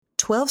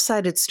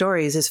12-Sided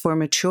Stories is for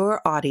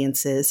mature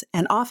audiences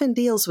and often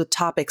deals with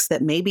topics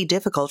that may be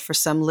difficult for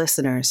some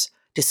listeners.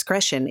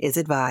 Discretion is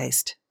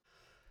advised.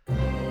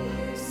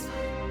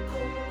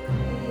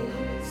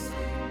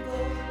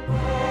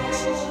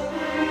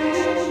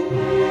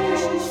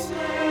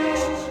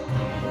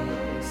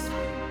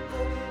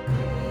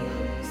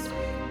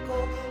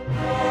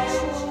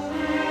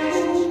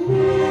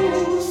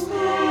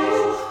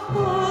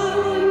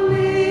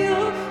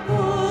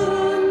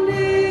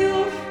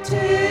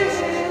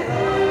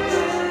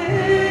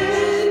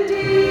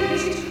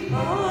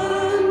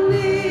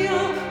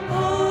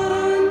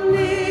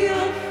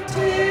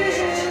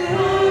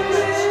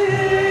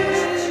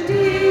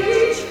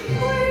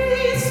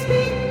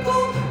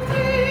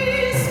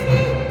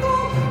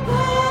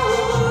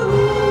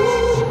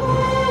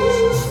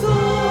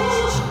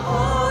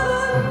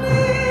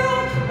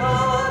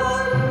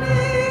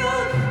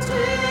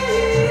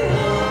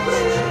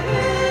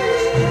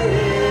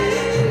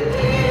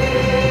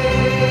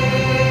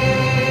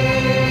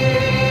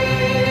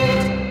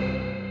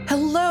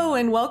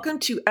 Welcome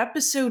to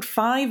episode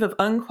 5 of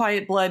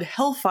Unquiet Blood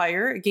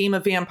Hellfire, a game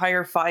of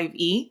Vampire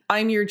 5e.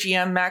 I'm your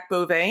GM, Mac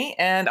Beauvais,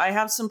 and I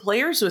have some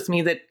players with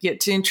me that get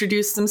to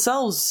introduce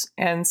themselves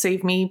and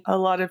save me a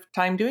lot of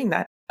time doing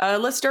that.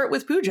 Let's start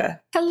with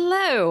Pooja.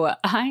 Hello,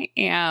 I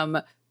am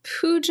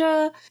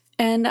Pooja,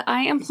 and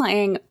I am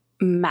playing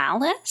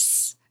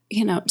Malice,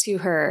 to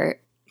her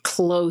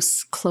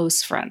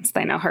close friends.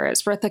 They know her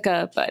as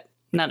Rithika, but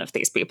none of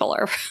these people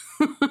are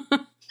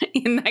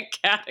in that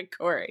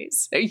category,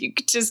 so you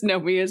could just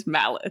know me as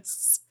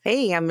Malice.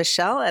 Hey, I'm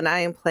Michelle, and I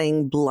am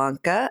playing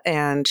Blanca,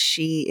 and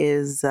she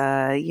is,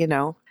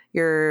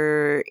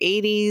 your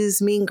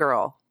 80s mean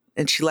girl,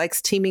 and she likes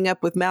teaming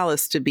up with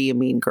Malice to be a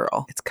mean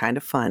girl. It's kind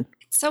of fun.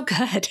 So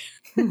good.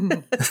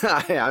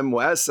 Hi, I'm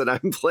Wes, and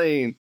I'm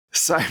playing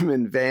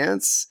Simon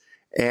Vance,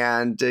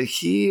 and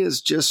he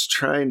is just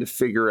trying to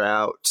figure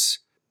out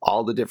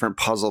all the different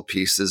puzzle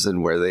pieces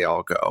and where they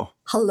all go.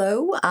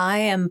 Hello, I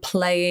am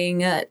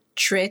playing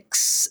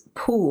Trix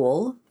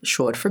Poole,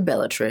 short for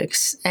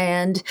Bellatrix,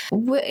 and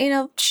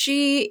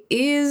she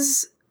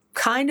is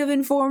kind of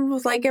informed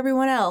with like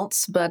everyone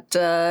else, but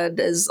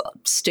is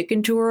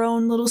sticking to her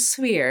own little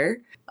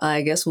sphere.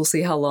 I guess we'll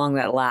see how long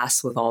that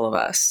lasts with all of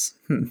us.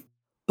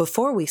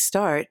 Before we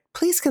start,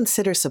 please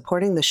consider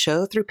supporting the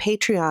show through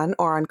Patreon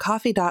or on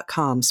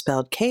Ko-fi,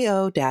 spelled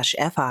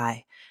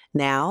Ko-fi.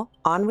 Now,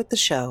 on with the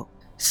show.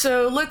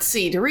 So let's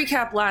see, to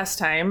recap last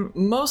time,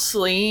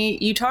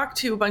 mostly you talked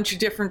to a bunch of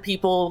different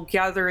people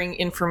gathering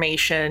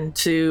information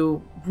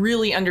to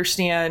really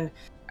understand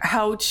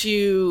how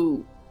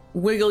to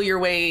wiggle your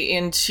way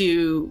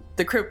into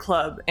the Crypt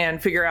Club and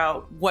figure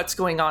out what's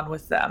going on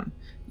with them.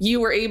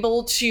 You were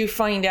able to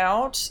find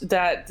out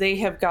that they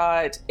have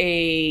got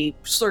a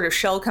sort of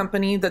shell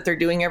company that they're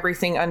doing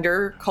everything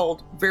under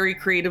called very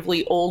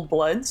creatively Old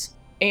Bloods,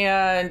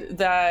 and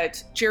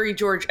that Jerry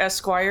George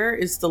Esquire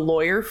is the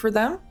lawyer for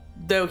them,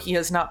 though he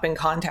has not been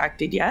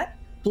contacted yet.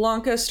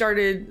 Blanca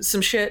started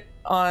some shit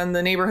on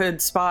the Neighborhood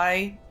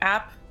Spy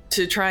app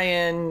to try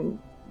and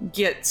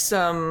get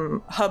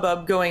some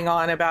hubbub going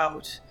on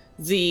about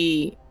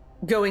the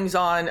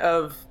goings-on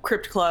of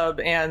Crypt Club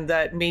and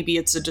that maybe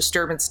it's a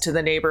disturbance to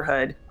the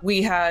neighborhood.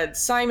 We had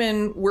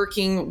Simon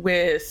working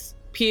with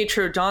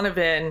Pietro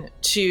Donovan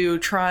to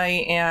try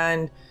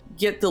and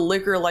get the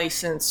liquor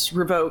license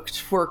revoked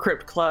for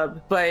Crypt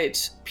Club,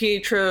 but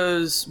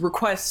Pietro's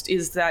request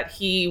is that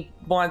he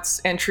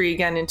wants entry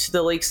again into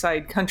the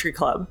Lakeside Country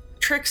Club.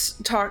 Trix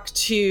talked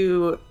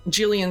to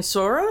Jillian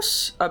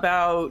Soros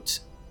about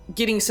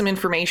getting some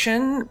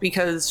information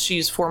because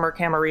she's former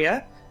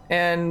Camarilla,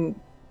 and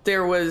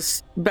there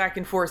was back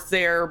and forth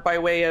there by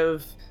way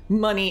of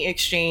money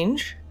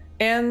exchange.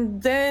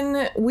 And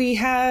then we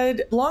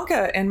had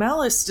Blanca and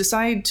Malice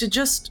decide to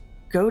just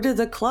go to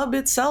the club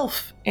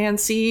itself and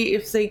see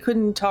if they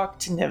couldn't talk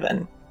to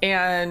Niven.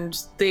 And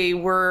they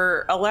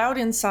were allowed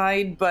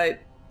inside, but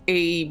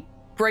a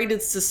bright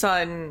as the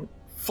sun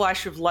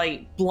flash of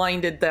light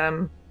blinded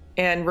them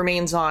and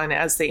remains on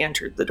as they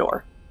entered the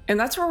door. And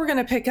that's where we're going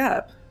to pick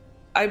up.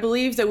 I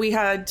believe that we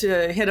had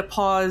to hit a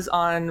pause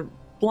on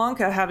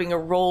Blanca having a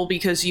roll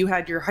because you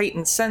had your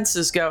heightened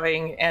senses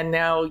going, and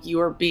now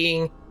you are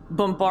being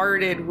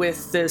bombarded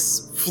with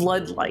this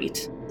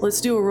floodlight.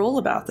 Let's do a roll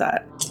about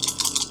that.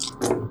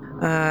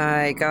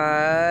 I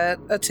got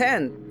a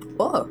 10.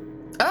 Oh,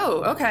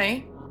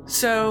 okay.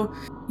 So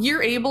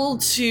you're able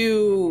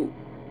to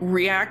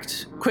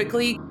react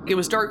quickly. It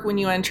was dark when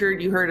you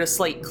entered. You heard a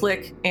slight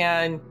click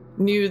and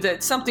knew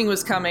that something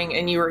was coming,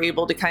 and you were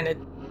able to kind of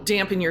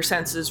dampen your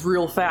senses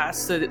real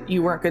fast so that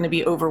you weren't going to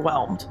be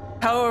overwhelmed.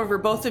 However,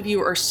 both of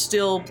you are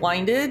still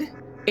blinded,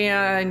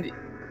 and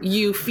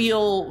you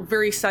feel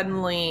very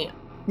suddenly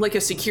like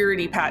a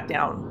security pat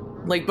down.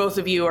 Like both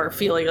of you are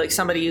feeling like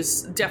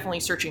somebody's definitely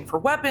searching for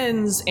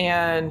weapons,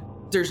 and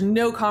there's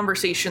no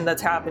conversation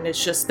that's happened.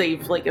 It's just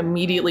they've like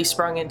immediately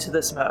sprung into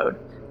this mode.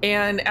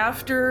 And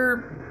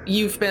after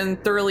you've been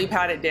thoroughly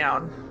patted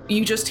down,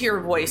 you just hear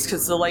a voice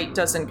because the light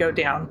doesn't go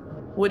down.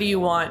 What do you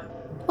want?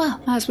 Well,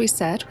 as we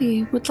said,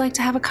 we would like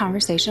to have a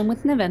conversation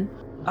with Niven.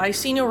 I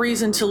see no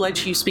reason to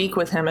let you speak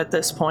with him at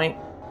this point.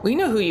 We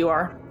know who you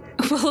are.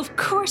 Well, of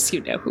course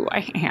you know who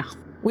I am.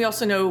 We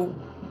also know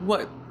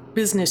what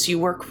business you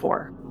work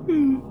for.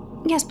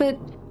 Yes, but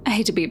I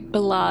hate to be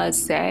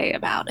blasé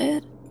about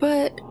it,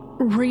 but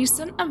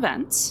recent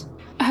events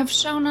have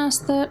shown us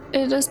that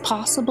it is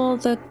possible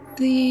that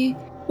the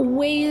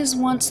ways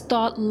once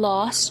thought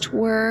lost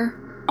were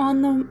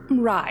on the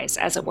rise,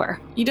 as it were.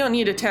 You don't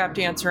need a tap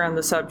dancer on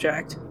the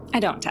subject. I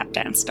don't tap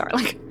dance,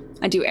 darling.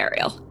 I do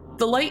aerial.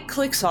 The light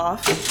clicks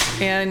off,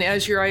 and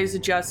as your eyes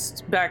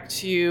adjust back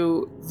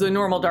to the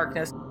normal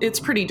darkness, it's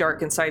pretty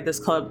dark inside this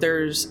club.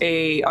 There's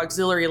a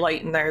auxiliary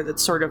light in there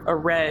that's sort of a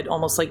red,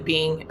 almost like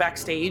being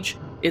backstage.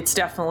 It's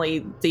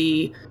definitely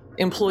the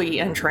employee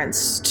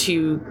entrance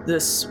to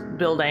this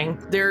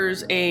building.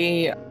 There's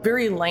a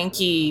very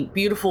lanky,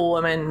 beautiful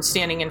woman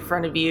standing in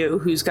front of you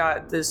who's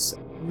got this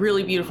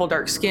really beautiful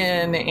dark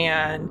skin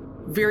and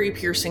very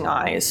piercing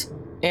eyes.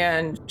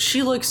 And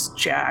she looks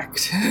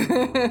jacked.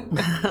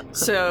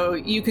 So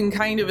you can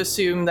kind of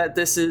assume that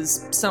this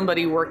is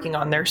somebody working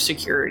on their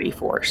security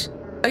force.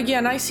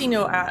 Again, I see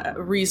no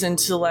reason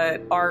to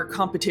let our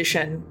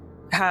competition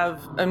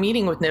have a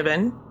meeting with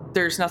Niven.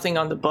 There's nothing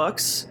on the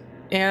books,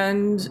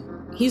 and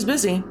he's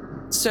busy.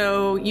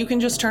 So you can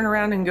just turn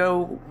around and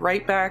go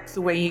right back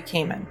the way you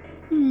came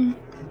in.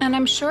 And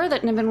I'm sure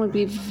that Niven would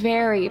be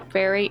very,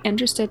 very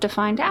interested to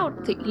find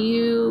out that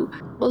you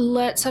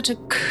let such a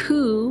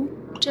coup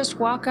just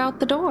walk out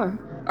the door.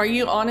 Are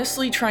you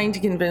honestly trying to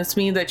convince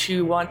me that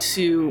you want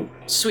to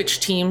switch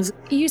teams?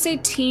 You say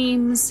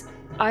teams,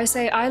 I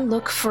say I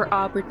look for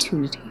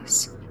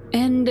opportunities.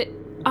 And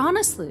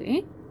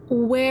honestly,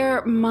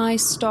 where my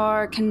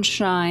star can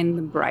shine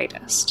the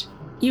brightest.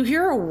 You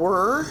hear a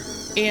whir,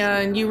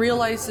 and you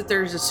realize that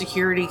there's a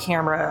security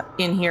camera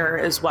in here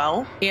as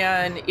well.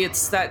 And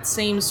it's that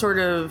same sort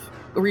of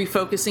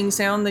refocusing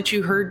sound that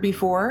you heard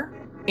before.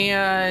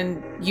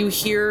 And you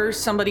hear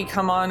somebody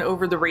come on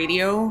over the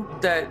radio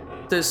that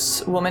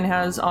this woman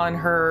has on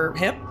her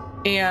hip.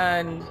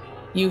 And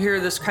you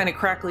hear this kind of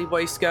crackly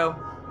voice go,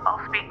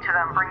 "I'll speak to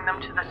them, bring them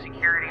to the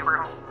security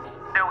room.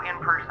 No in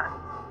person."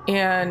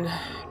 And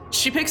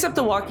she picks up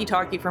the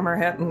walkie-talkie from her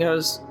hip and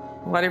goes,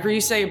 "Whatever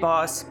you say,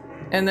 boss."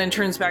 And then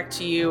turns back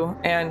to you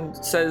and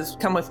says,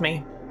 "Come with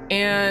me."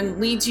 And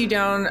leads you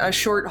down a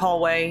short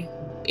hallway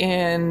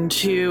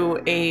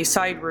into a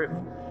side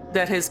room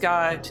that has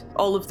got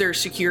all of their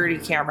security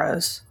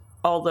cameras,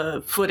 all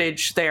the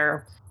footage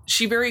there.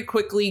 She very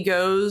quickly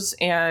goes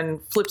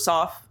and flips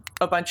off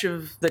a bunch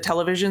of the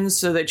televisions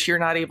so that you're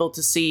not able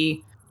to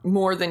see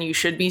more than you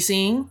should be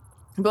seeing.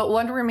 But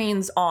one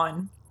remains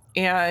on,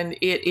 and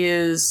it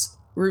is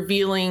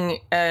revealing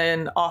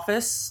an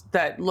office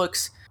that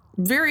looks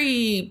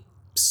very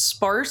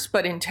sparse,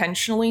 but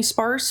intentionally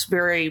sparse,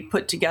 very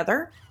put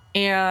together,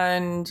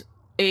 and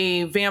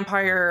a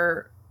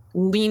vampire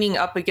leaning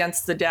up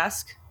against the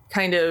desk,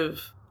 kind of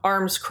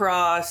arms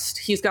crossed.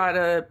 He's got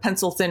a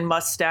pencil-thin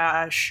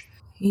mustache.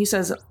 He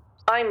says,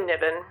 "I'm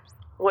Niven.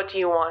 What do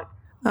you want?"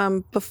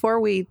 Before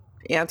we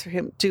answer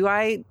him, do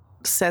I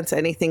sense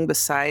anything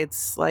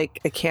besides like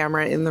a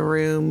camera in the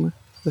room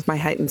with my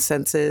heightened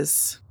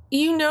senses?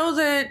 You know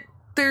that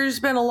there's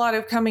been a lot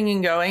of coming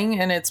and going,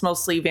 and it's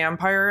mostly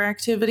vampire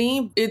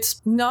activity.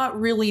 It's not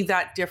really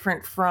that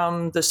different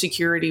from the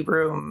security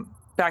room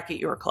back at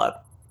your club.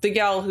 The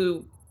gal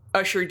who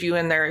ushered you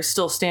in there is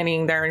still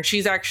standing there, and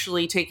she's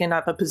actually taken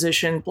up a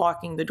position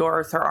blocking the door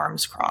with her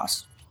arms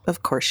crossed.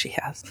 Of course she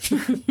has.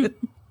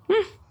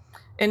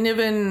 And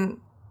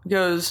Niven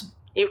goes,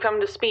 "You've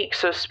come to speak,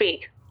 so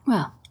speak."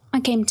 Well, I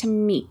came to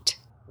meet.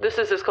 This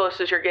is as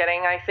close as you're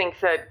getting. I think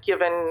that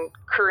given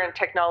current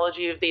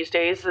technology of these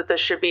days, that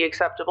this should be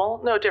acceptable.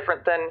 No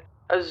different than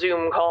a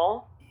Zoom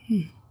call.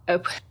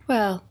 Oh,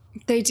 well,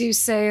 they do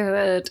say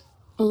that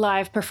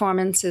live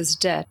performance is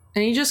dead.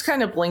 And he just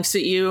kind of blinks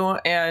at you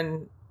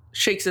and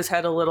shakes his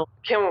head a little.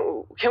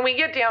 Can we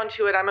get down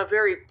to it? I'm a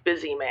very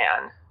busy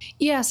man.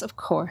 Yes, of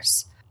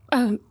course.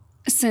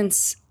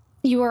 Since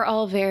you are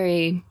all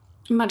very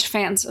much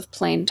fans of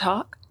plain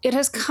talk, it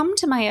has come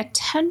to my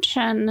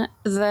attention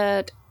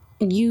that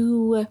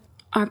you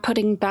are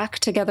putting back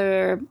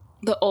together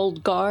the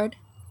old guard,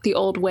 the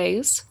old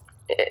ways.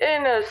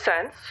 In a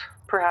sense,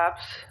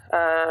 perhaps,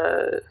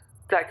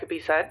 that could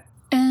be said.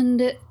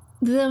 And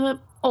the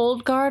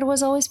old guard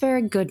was always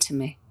very good to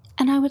me,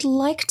 and I would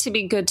like to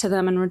be good to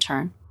them in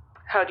return.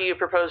 How do you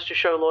propose to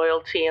show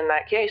loyalty in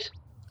that case?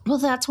 Well,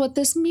 that's what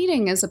this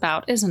meeting is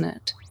about, isn't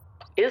it?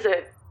 Is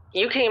it?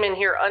 You came in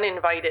here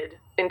uninvited,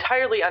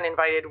 entirely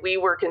uninvited. We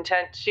were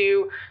content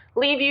to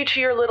leave you to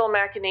your little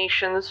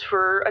machinations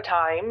for a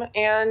time,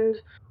 and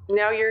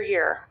now you're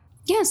here.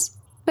 Yes,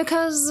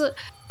 because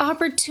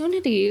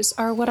opportunities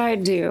are what I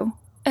do.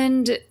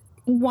 And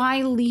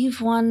why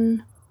leave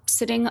one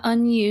sitting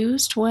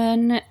unused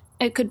when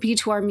it could be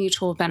to our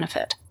mutual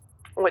benefit?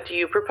 What do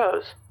you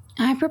propose?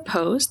 I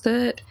propose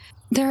that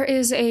there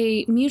is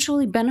a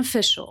mutually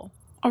beneficial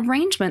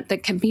arrangement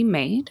that can be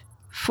made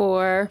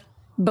for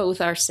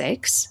both our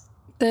sakes,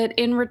 that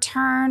in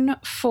return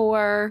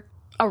for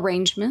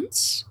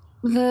arrangements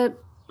that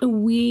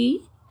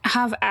we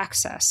have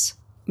access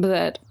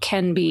that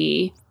can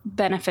be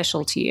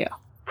beneficial to you.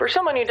 For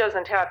someone who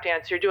doesn't tap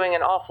dance, you're doing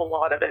an awful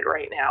lot of it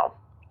right now.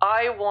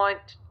 I want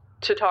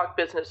to talk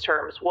business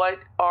terms. What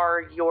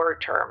are your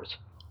terms?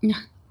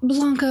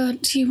 Blanca,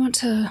 do you want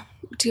to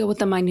deal with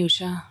the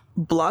minutia?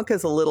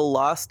 Blanca's a little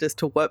lost as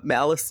to what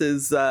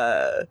Malice's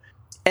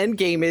end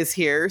game is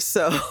here,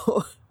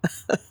 so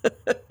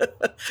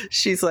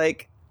she's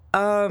like,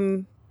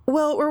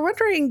 well, we're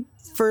wondering,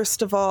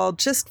 first of all,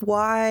 just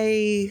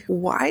why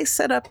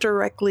set up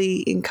directly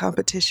in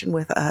competition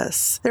with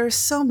us? There are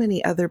so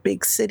many other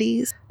big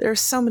cities. There are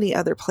so many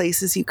other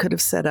places you could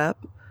have set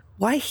up.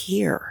 Why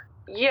here?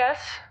 Yes,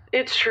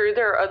 it's true.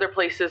 There are other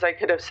places I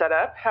could have set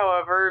up.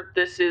 However,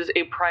 this is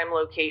a prime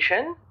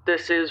location.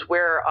 This is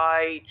where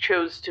I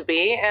chose to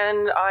be,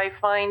 and I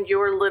find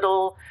your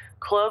little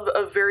club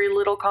of very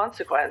little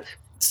consequence.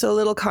 So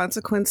little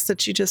consequence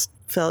that you just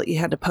felt you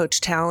had to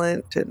poach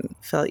talent and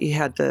felt you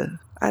had to,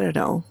 I don't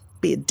know,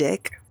 be a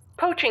dick?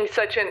 Poaching's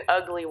such an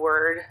ugly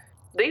word.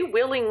 They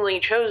willingly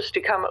chose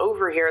to come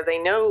over here. They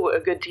know a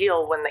good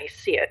deal when they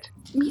see it.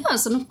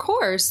 Yes, and of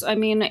course. I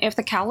mean, if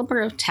the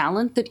caliber of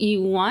talent that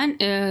you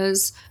want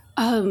is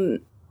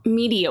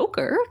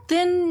mediocre,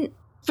 then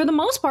for the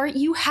most part,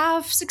 you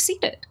have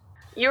succeeded.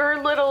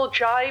 Your little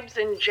jibes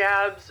and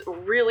jabs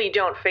really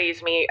don't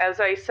faze me.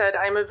 As I said,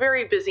 I'm a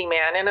very busy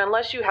man, and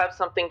unless you have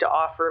something to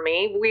offer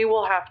me, we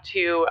will have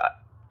to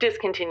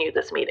discontinue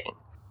this meeting.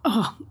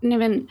 Oh,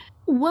 Niven,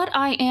 what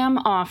I am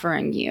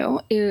offering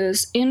you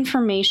is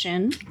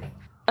information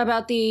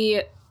about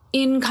the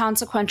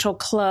inconsequential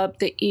club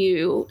that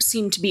you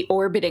seem to be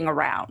orbiting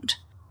around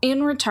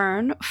in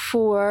return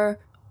for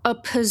a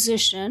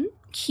position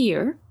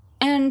here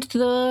and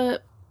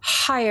the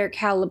higher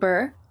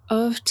caliber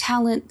of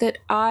talent that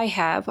I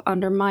have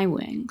under my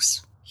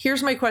wings.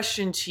 Here's my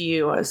question to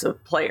you as a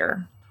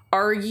player.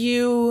 Are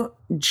you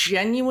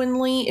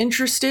genuinely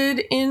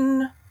interested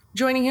in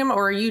joining him,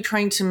 or are you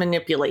trying to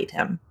manipulate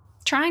him?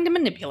 Trying to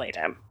manipulate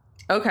him.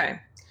 Okay.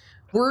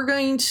 We're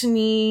going to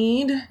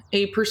need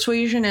a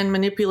persuasion and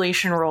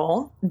manipulation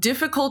roll.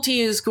 Difficulty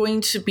is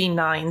going to be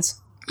 9s.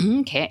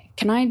 Okay.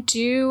 Can I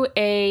do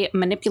a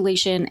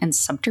manipulation and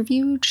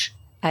subterfuge?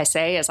 I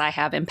say as I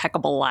have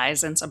impeccable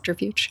lies and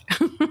subterfuge.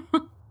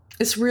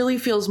 This really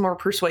feels more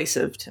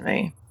persuasive to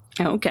me.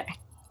 Okay.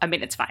 I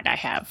mean, it's fine.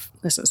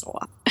 This is a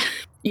lot.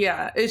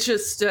 Yeah, it's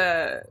just,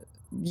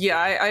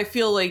 I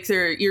feel like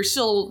you're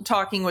still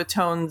talking with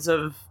tones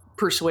of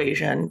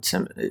persuasion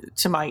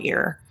to my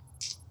ear.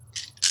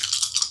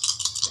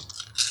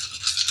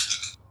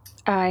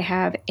 I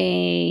have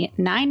a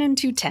 9 and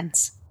 2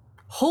 10s.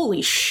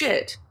 Holy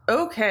shit.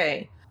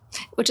 Okay.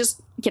 Which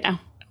is,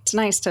 it's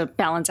nice to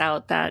balance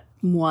out that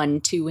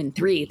 1, 2, and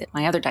 3 that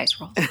my other dice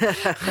roll.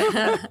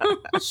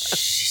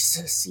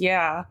 Jesus,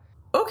 yeah.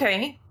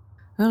 Okay.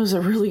 That was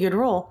a really good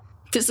roll.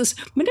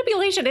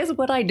 Manipulation is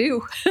what I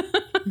do.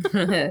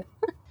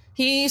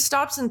 He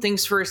stops and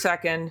thinks for a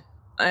second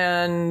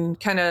and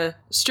kind of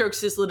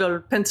strokes his little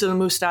pencil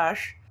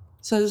mustache.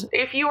 Says,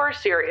 if you are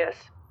serious,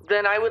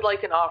 then I would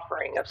like an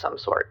offering of some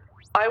sort.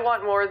 I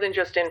want more than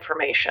just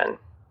information.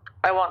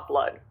 I want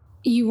blood.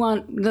 You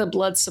want the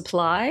blood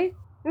supply?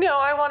 No,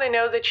 I want to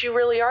know that you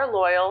really are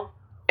loyal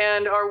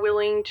and are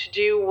willing to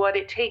do what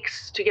it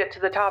takes to get to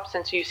the top,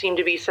 since you seem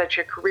to be such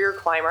a career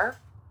climber.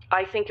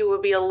 I think it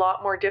would be a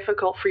lot more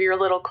difficult for your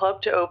little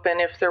club to open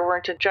if there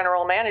weren't a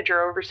general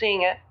manager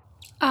overseeing it.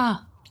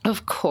 Ah,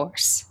 of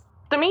course.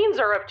 The means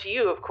are up to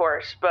you, of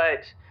course,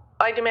 but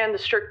I demand the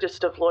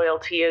strictest of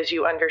loyalty, as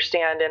you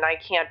understand, and I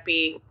can't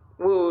be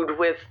wooed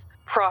with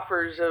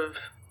proffers of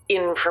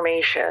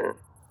information.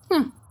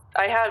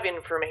 I have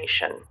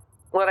information.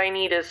 What I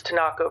need is to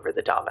knock over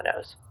the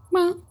dominoes.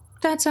 Well,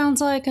 that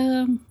sounds like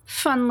a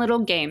fun little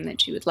game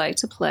that you would like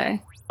to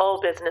play. All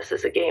business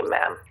is a game,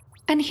 ma'am.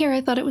 And here I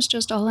thought it was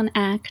just all an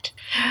act.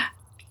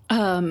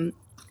 All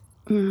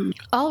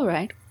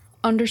right.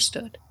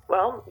 Understood.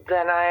 Well,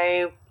 then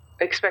I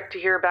expect to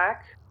hear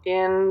back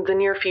in the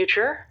near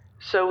future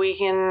so we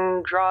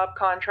can draw up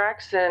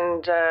contracts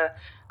and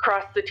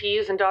cross the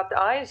T's and dot the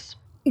I's.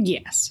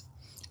 Yes.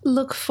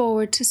 Look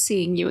forward to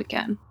seeing you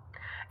again.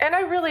 And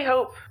I really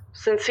hope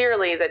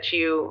sincerely that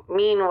you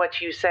mean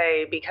what you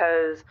say,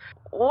 because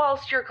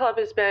whilst your club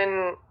has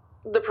been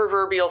the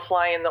proverbial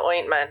fly in the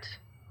ointment,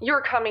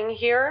 your coming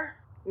here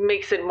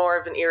makes it more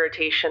of an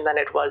irritation than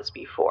it was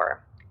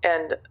before,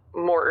 and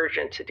more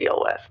urgent to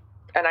deal with.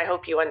 And I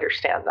hope you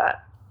understand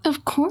that.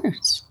 Of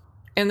course.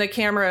 And the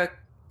camera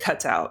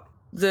cuts out.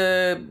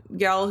 The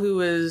gal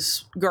who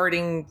is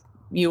guarding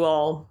you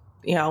all,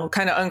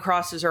 kind of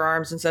uncrosses her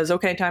arms and says,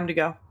 okay, time to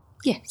go.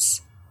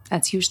 Yes.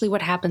 That's usually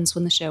what happens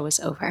when the show is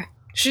over.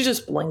 She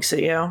just blinks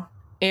at you.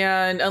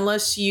 And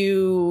unless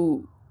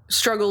you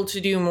struggle to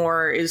do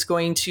more, is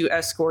going to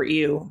escort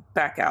you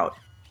back out.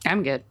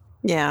 I'm good.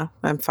 Yeah,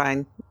 I'm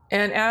fine.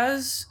 And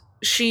as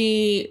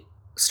she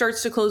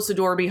starts to close the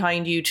door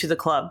behind you to the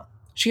club,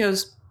 she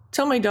goes,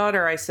 tell my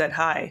daughter I said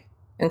hi.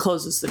 and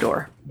closes the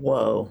door.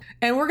 Whoa.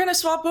 And we're going to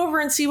swap over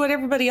and see what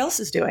everybody else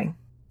is doing.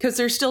 Because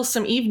there's still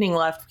some evening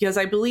left, because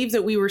I believe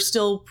that we were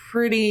still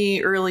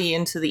pretty early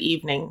into the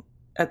evening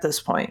at this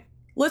point.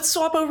 Let's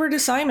swap over to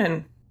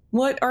Simon.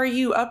 What are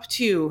you up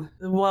to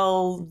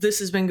while this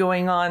has been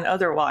going on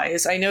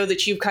otherwise? I know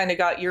that you've kind of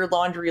got your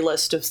laundry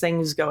list of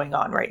things going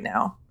on right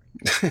now.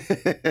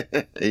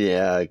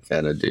 Yeah, I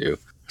kind of do.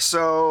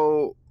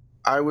 So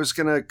I was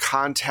going to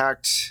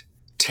contact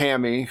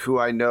Tammy, who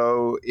I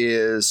know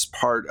is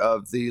part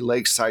of the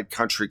Lakeside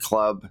Country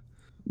Club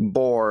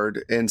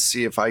board, and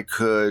see if I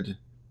could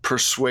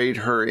persuade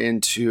her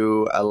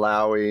into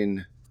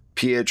allowing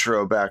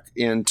Pietro back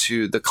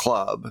into the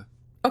club.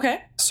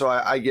 Okay. So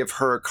I give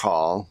her a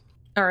call.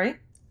 All right.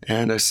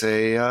 And I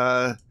say,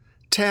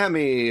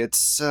 Tammy, it's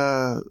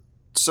so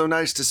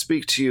nice to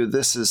speak to you.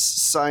 This is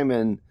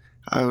Simon.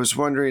 I was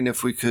wondering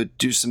if we could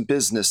do some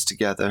business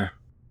together.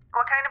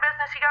 What kind of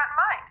business you got in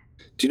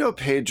mind? Do you know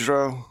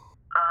Pedro?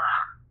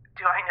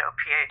 Do I know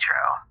Pietro?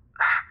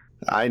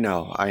 I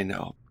know.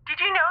 Did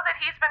you know that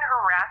he's been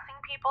harassing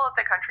people at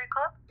the country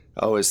club?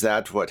 Oh, is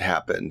that what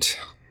happened?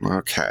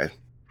 Okay.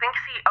 Thinks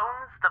he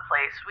owns the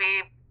place.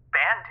 We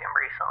banned him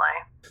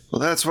recently. Well,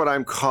 that's what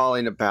I'm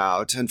calling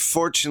about.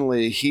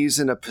 Unfortunately, he's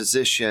in a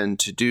position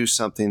to do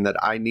something that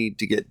I need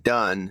to get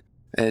done,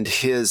 and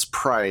his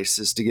price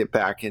is to get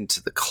back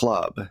into the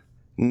club.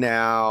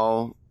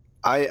 Now,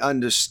 I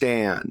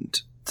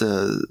understand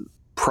the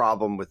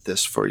problem with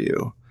this for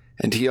you,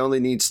 and he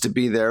only needs to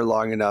be there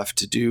long enough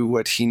to do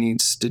what he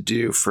needs to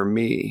do for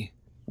me.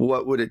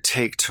 What would it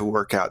take to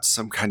work out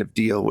some kind of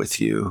deal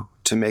with you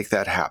to make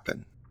that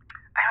happen?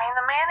 I mean,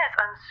 the man is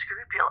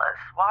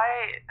unscrupulous. Why?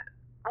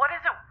 What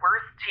is it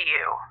worth to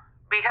you?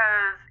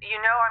 Because you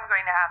know I'm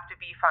going to have to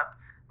beef up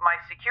my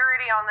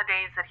security on the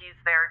days that he's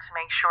there to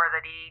make sure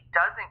that he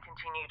doesn't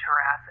continue to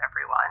harass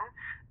everyone,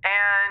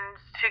 and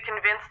to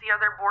convince the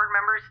other board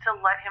members to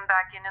let him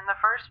back in the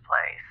first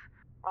place.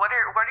 What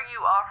are you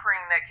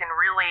offering that can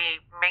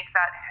really make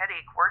that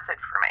headache worth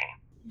it for me?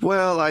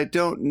 Well, I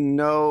don't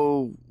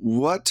know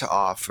what to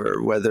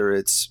offer, whether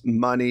it's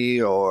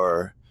money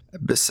or,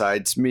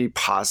 besides me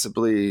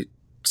possibly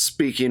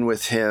speaking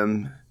with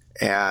him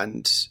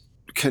and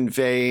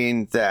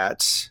conveying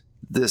that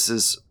this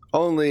is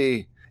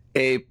only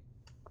a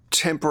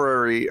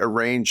temporary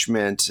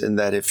arrangement, and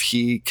that if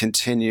he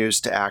continues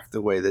to act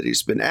the way that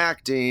he's been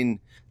acting,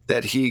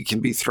 that he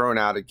can be thrown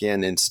out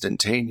again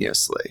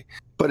instantaneously.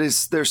 But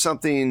is there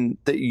something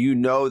that you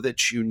know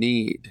that you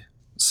need?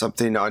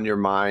 Something on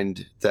your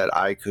mind that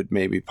I could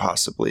maybe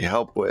possibly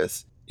help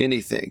with?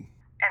 Anything?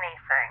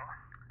 Anything.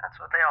 That's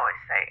what they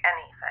always say,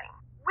 anything.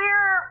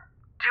 We're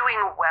doing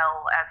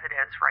well as it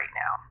is right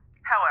now.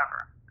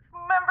 However,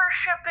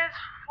 membership is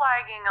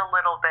flagging a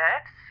little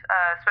bit,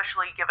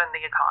 especially given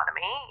the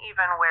economy,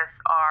 even with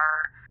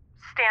our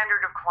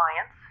standard of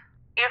clients.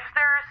 If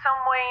there is some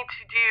way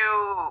to do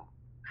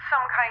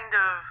some kind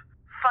of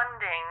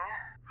funding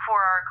for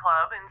our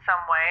club in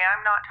some way,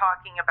 I'm not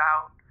talking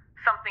about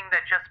something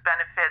that just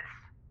benefits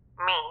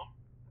me,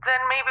 then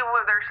maybe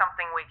there's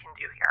something we can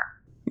do here.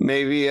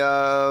 Maybe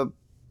a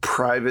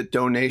private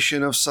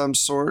donation of some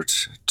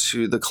sort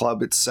to the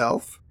club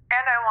itself?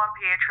 And I want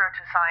Pietro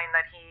to sign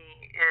that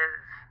he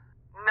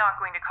is not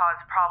going to cause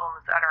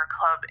problems at our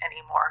club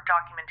anymore.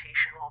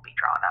 Documentation will be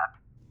drawn up.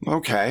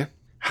 Okay.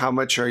 How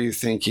much are you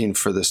thinking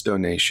for this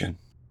donation?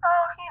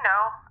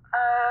 Oh,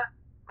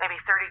 maybe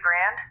 30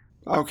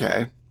 grand.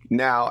 Okay.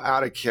 Now,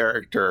 out of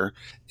character,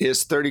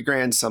 is 30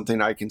 grand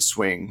something I can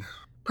swing?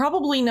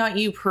 Probably not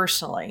you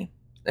personally.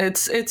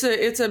 It's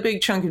a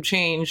big chunk of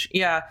change.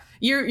 Yeah,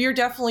 you're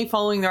definitely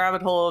following the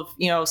rabbit hole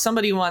of,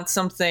 somebody wants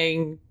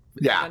something,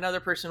 Yeah. another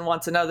person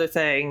wants another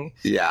thing.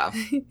 Yeah.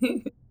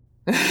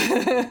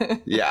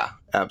 Yeah,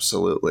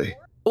 absolutely.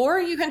 Or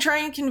you can try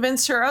and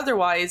convince her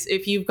otherwise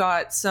if you've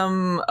got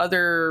some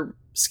other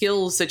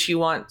skills that you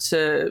want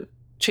to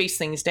chase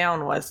things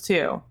down with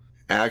too.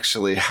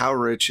 Actually, how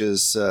rich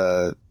is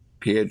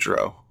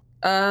Pietro?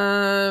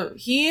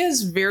 He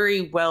is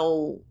very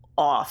well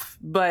off,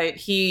 but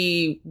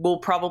he will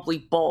probably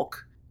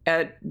bulk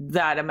at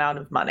that amount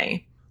of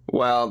money.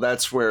 Well,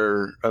 that's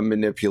where a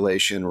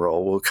manipulation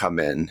role will come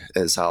in,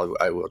 as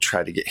I will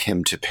try to get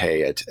him to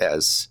pay it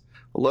as,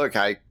 look,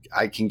 I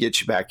can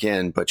get you back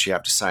in, but you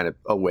have to sign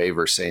a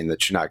waiver saying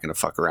that you're not going to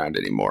fuck around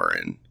anymore,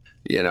 and,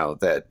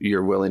 that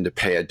you're willing to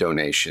pay a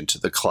donation to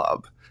the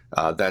club.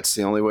 That's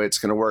the only way it's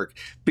going to work.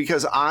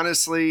 Because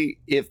honestly,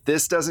 if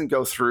this doesn't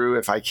go through,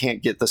 if I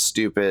can't get the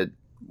stupid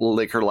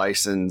liquor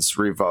license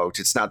revoked,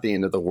 it's not the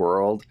end of the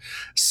world.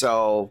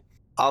 So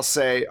I'll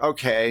say,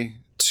 okay,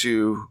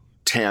 to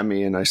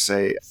Tammy, and I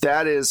say,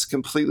 that is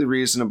completely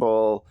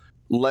reasonable.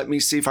 Let me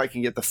see if I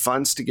can get the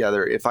funds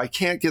together. If I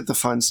can't get the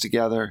funds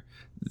together,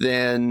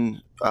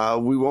 then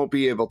we won't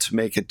be able to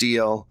make a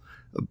deal,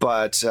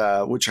 but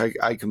which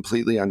I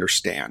completely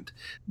understand.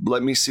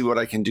 Let me see what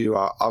I can do.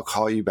 I'll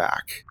call you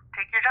back.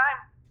 Take your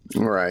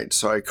time. All right.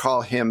 So I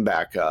call him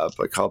back up.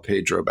 I call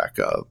Pedro back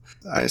up.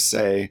 I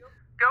say,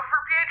 Go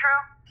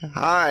for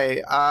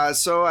Hi.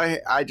 So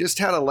I just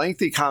had a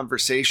lengthy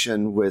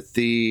conversation with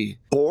the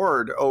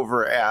board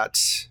over at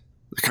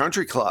the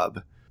country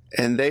club,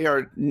 and they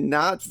are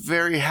not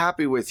very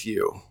happy with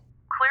you.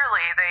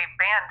 Clearly, they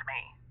banned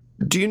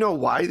me. Do you know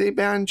why they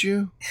banned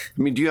you?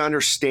 I mean, do you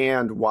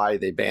understand why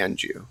they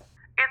banned you?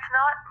 It's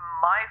not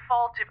my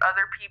fault if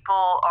other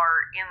people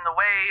are in the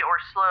way or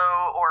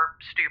slow or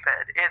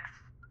stupid.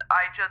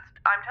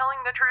 I'm telling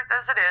the truth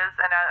as it is,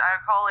 and I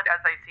call it as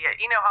I see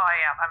it. You know how I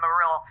am. I'm a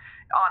real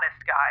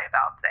honest guy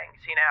about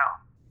things, you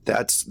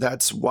know?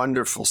 That's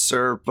wonderful,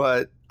 sir,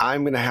 but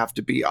I'm going to have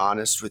to be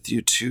honest with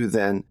you too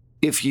then.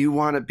 If you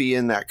want to be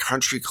in that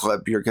country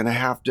club, you're going to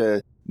have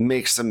to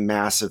make some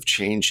massive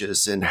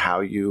changes in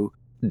how you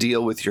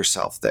deal with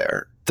yourself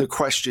there. The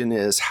question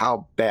is,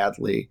 how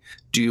badly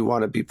do you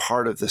want to be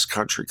part of this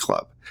country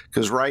club?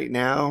 Because right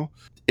now,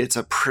 it's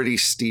a pretty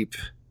steep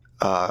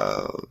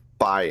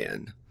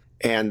buy-in,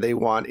 and they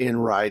want in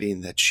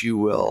writing that you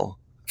will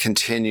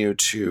continue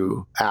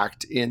to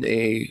act in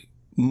a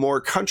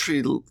more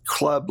country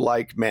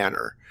club-like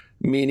manner,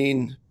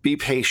 meaning be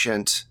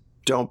patient,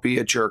 don't be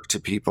a jerk to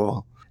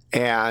people,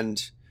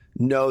 and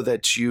know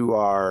that you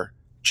are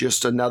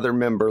just another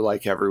member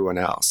like everyone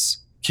else.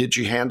 Could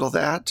you handle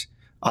that?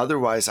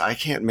 Otherwise, I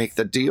can't make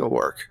the deal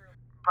work.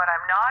 But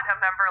I'm not a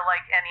member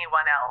like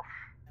anyone else.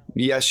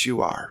 Yes,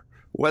 you are,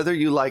 whether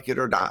you like it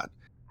or not.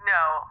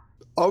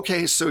 No.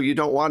 Okay, so you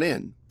don't want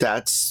in.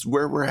 That's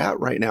where we're at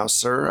right now,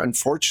 sir.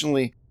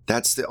 Unfortunately,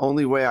 that's the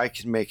only way I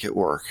can make it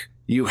work.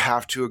 You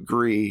have to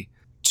agree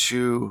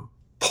to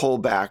pull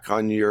back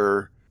on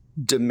your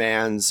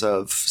demands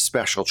of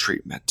special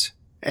treatment.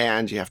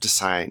 And you have to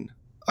sign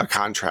a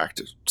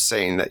contract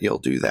saying that you'll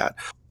do that.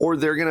 Or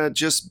they're going to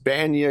just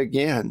ban you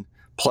again.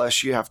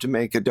 Plus, you have to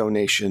make a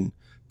donation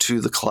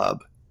to the club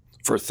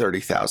for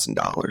 $30,000.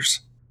 For $30,000?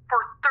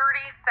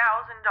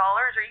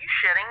 Are you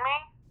shitting me?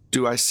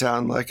 Do I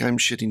sound like I'm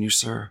shitting you,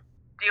 sir?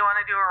 Do you want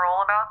to do a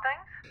roll about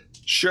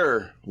things?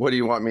 Sure. What do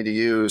you want me to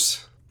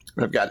use?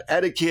 I've got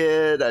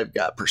etiquette, I've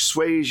got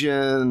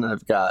persuasion,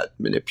 I've got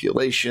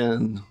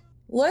manipulation.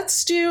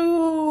 Let's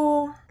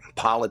do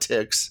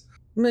Politics.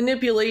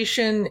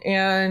 manipulation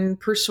and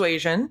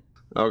persuasion.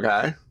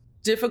 Okay.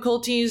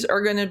 Difficulties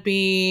are going to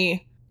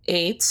be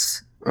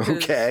 8s.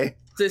 Okay.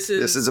 This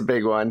is a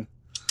big one.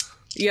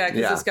 Yeah,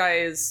 because this guy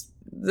is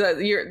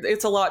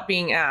it's a lot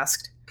being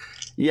asked.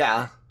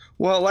 Yeah.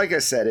 Well, like I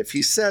said, if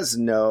he says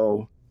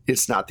no,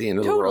 it's not the end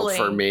of the world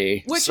for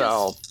me.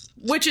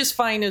 Which is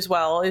fine as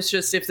well. It's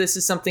just if this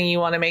is something you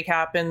want to make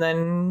happen,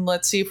 then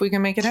let's see if we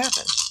can make it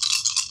happen.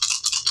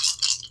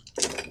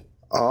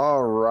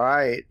 All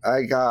right.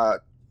 I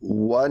got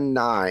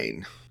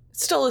 1-9.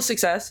 Still a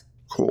success.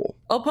 Cool.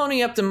 I'll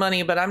pony up the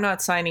money, but I'm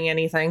not signing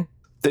anything.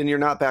 Then you're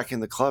not back in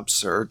the club,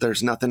 sir.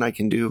 There's nothing I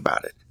can do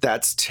about it.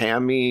 That's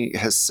Tammy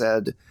has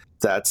said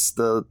that's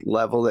the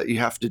level that you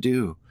have to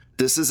do.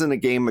 This isn't a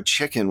game of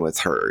chicken with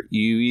her.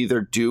 You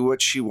either do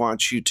what she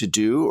wants you to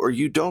do or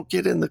you don't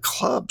get in the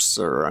club,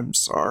 sir. I'm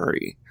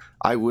sorry.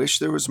 I wish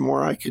there was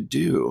more I could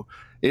do.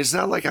 It's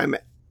not like I'm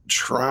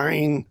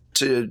trying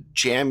to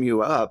jam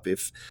you up.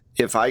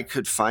 If I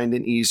could find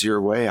an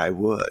easier way, I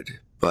would.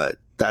 But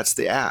that's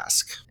the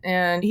ask.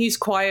 And he's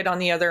quiet on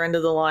the other end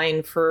of the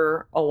line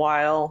for a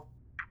while.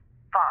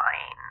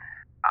 Fine.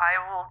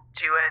 I will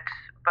do it,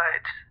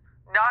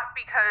 but not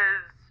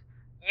because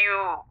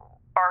you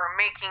are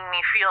making me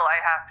feel I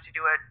have to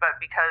do it, but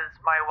because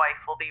my wife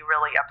will be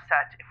really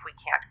upset if we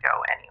can't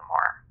go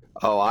anymore.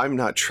 Oh, I'm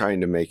not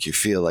trying to make you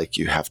feel like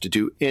you have to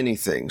do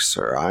anything,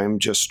 sir. I'm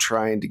just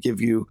trying to give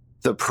you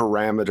the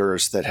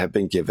parameters that have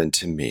been given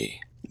to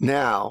me.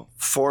 Now,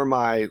 for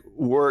my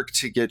work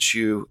to get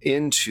you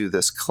into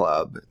this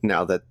club,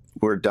 now that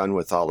we're done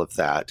with all of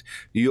that,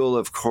 you'll,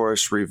 of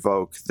course,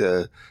 revoke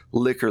the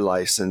liquor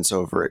license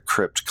over at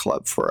Crypt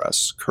Club for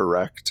us,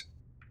 correct?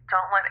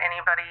 Don't let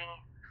anybody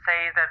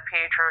say that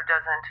Pietro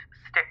doesn't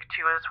stick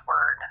to his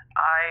word.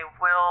 I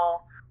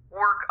will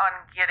work on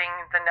getting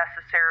the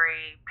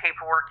necessary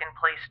paperwork in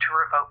place to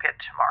revoke it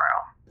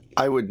tomorrow.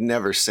 I would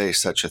never say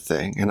such a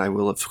thing, and I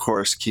will, of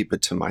course, keep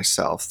it to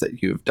myself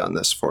that you've done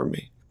this for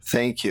me.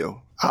 Thank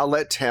you. I'll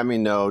let Tammy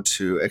know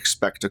to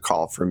expect a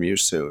call from you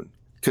soon.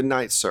 Good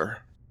night, sir.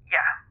 Yeah.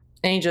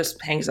 And he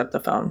just hangs up the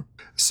phone.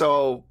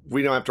 So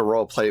we don't have to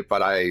role play,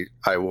 but I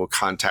will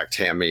contact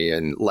Tammy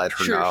and let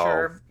her know.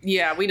 Sure.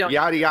 Yeah, we don't.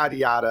 Yada, yada,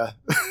 yada.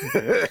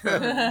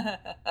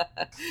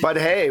 But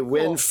hey,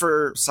 win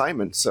for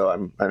Simon, so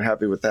I'm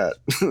happy with that.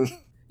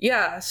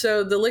 Yeah,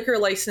 so the liquor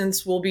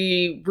license will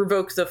be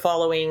revoked the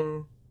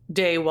following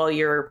day while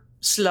you're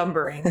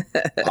slumbering.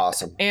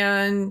 Awesome.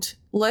 And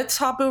let's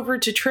hop over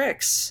to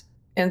Trix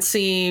and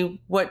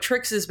see what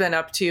Trix has been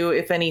up to,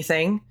 if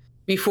anything,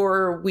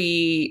 before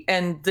we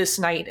end this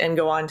night and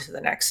go on to the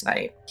next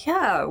night.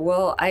 Yeah,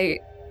 well, I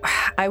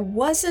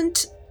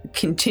wasn't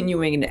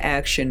continuing an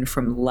action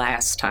from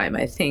last time,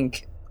 I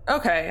think.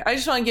 Okay, I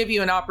just want to give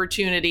you an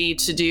opportunity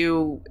to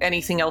do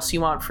anything else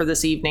you want for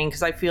this evening,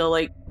 because I feel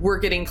like we're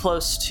getting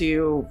close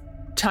to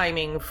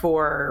timing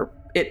for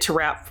it to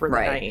wrap for the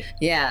night.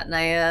 Yeah, and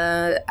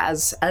I,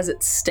 as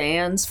it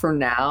stands for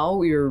now,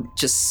 we're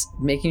just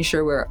making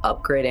sure we're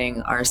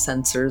upgrading our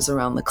sensors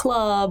around the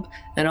club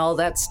and all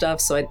that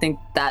stuff. So I think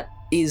that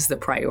is the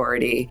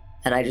priority.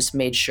 And I just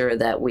made sure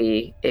that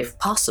we, if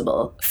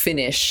possible,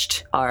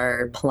 finished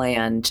our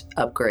planned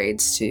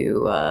upgrades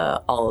to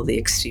all of the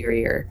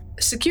exterior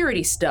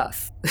security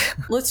stuff.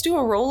 Let's do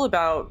a roll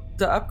about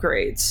the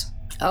upgrades.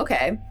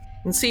 Okay.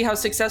 And see how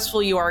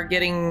successful you are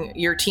getting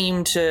your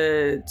team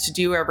to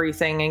do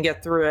everything and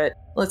get through it.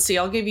 Let's see,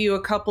 I'll give you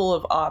a couple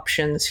of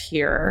options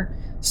here.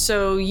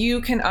 So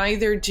you can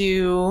either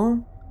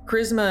do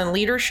charisma and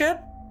leadership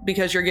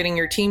because you're getting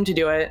your team to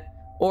do it,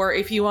 or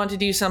if you want to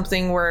do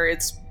something where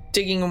it's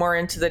digging more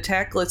into the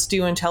tech, let's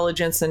do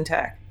intelligence and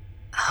tech.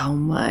 Oh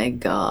my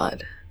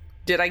God.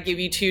 Did I give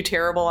you two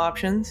terrible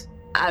options?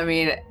 I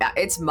mean,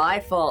 it's my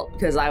fault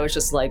because I was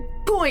just like,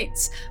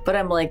 points. But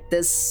I'm like,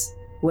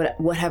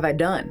 what have I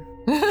done?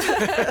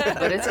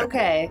 But it's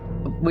okay.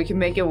 We can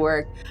make it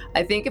work.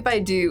 I think if I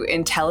do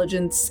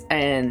intelligence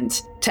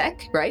and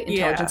tech, right?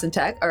 Intelligence and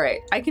tech. All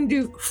right. I can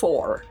do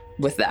 4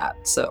 with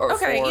that. So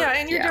okay, 4, yeah,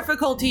 and your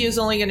difficulty is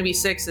only going to be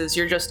 6s.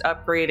 You're just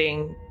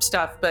upgrading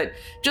stuff, but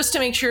just to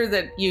make sure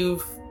that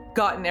you've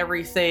gotten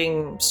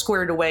everything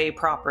squared away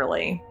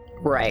properly.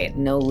 Right.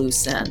 No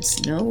loose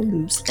ends. No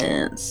loose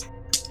ends.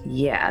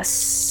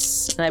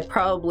 Yes. And I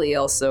probably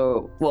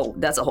also, well,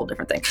 that's a whole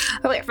different thing.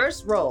 Okay,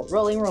 first roll.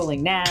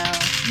 Rolling now.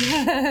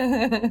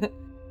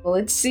 Well,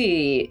 let's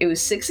see. It was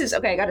 6s.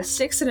 Okay, I got a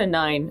 6 and a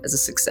 9 as a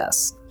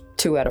success.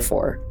 2 out of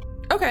 4.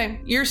 Okay,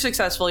 you're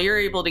successful. You're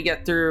able to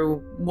get through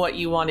what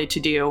you wanted to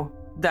do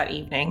that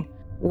evening,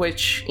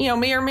 which,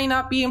 may or may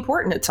not be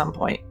important at some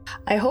point.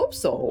 I hope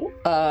so.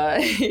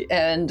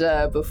 And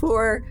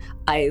before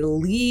I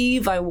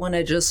leave, I want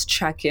to just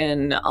check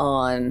in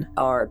on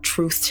our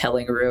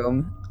truth-telling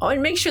room. I want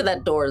to make sure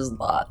that door is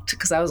locked,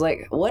 because I was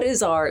like,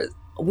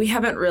 we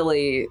haven't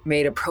really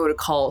made a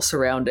protocol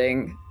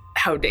surrounding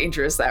how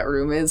dangerous that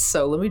room is,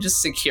 so let me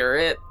just secure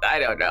it. I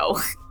don't know.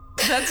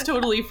 That's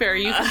totally fair.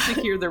 You can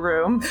secure the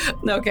room.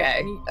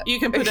 Okay. You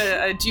can put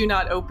a do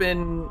not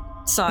open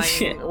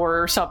sign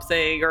or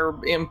something,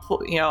 or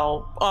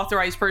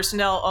authorized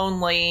personnel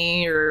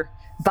only, or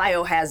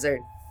biohazard.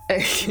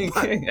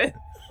 Okay.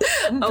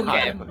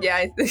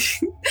 Yeah,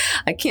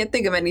 I can't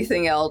think of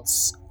anything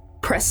else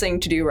pressing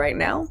to do right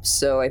now,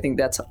 so I think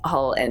that's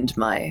I'll end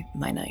my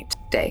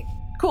day.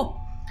 Cool.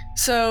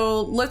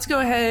 So let's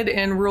go ahead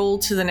and roll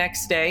to the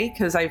next day,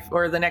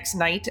 or the next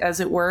night, as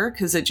it were,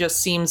 because it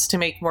just seems to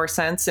make more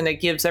sense, and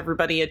it gives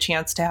everybody a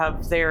chance to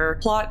have their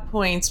plot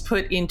points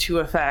put into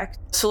effect.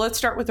 So let's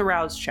start with the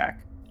rouse check.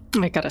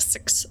 I got a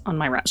 6 on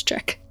my rouse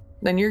check.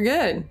 Then you're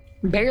good.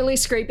 Barely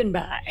scraping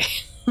by.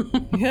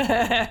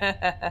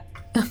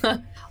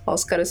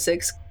 Also got a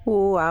 6.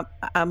 Oh,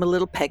 I'm a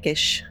little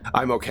peckish.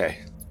 I'm okay.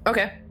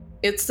 Okay.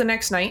 It's the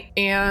next night,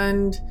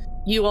 and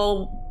you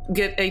all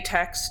get a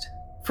text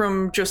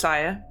from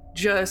Josiah,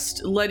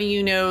 just letting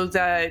you know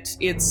that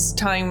it's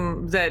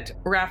time that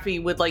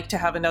Raffi would like to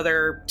have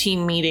another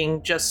team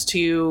meeting just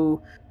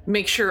to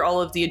make sure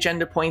all of the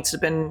agenda points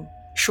have been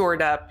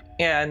shored up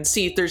and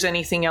see if there's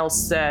anything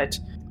else that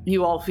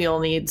you all feel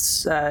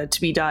needs to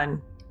be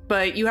done.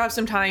 But you have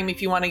some time if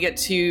you want to get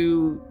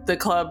to the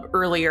club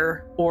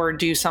earlier or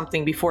do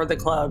something before the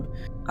club.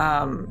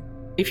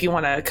 If you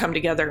want to come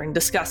together and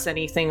discuss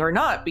anything or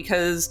not,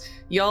 because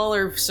y'all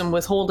are some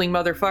withholding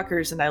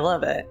motherfuckers and I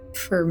love it.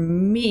 For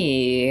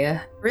me,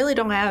 I really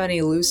don't have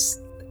any loose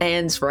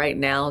ends right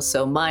now,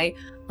 so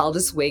I'll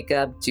just wake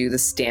up, do the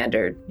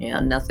standard.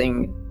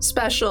 Nothing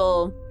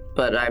special,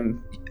 but I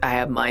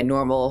have my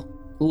normal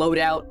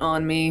loadout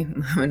on me,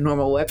 my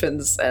normal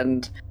weapons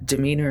and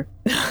demeanor.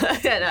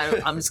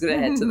 And I'm just going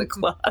to head to the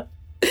club.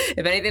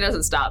 If anything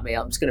doesn't stop me,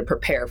 I'm just going to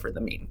prepare for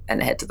the meeting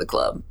and head to the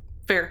club.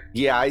 Fair.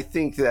 Yeah, I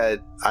think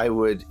that I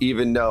would,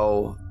 even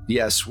though,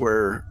 yes,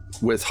 we're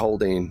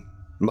withholding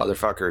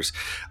motherfuckers,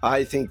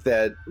 I think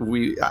that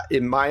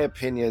in my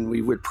opinion,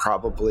 we would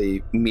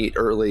probably meet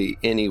early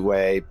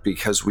anyway,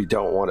 because we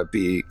don't want to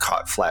be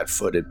caught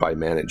flat-footed by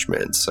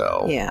management.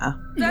 So yeah,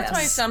 that's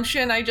my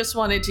assumption. I just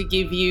wanted to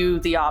give you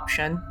the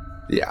option.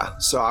 Yeah,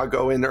 so I'll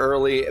go in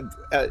early,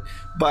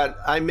 but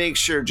I make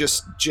sure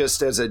just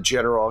as a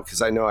general,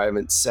 because I know I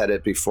haven't said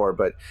it before,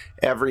 but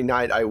every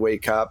night I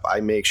wake up, I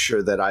make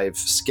sure that I've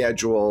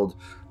scheduled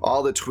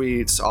all the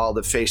tweets, all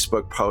the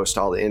Facebook posts,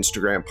 all the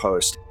Instagram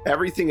posts.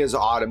 Everything is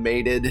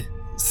automated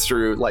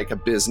through like a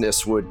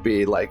business would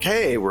be like,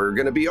 hey, we're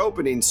going to be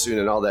opening soon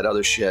and all that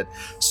other shit.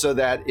 So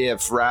that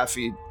if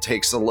Raffi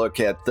takes a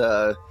look at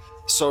the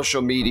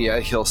social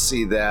media, he'll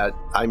see that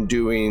I'm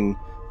doing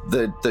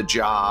the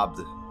job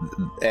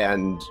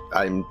and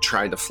I'm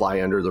trying to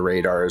fly under the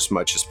radar as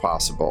much as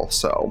possible.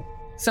 So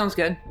sounds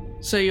good.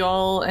 So you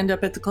all end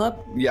up at the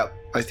club? Yep,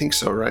 I think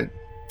so, right?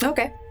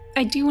 Okay.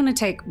 I do want to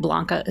take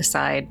Blanca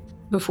aside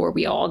before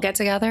we all get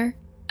together.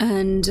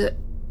 And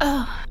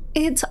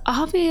it's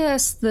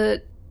obvious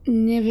that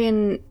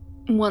Niven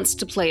wants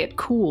to play it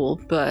cool,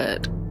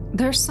 but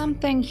there's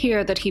something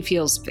here that he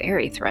feels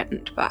very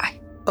threatened by.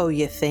 Oh,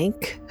 you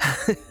think?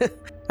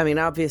 I mean,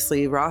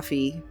 obviously,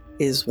 Rafi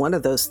is one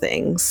of those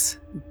things.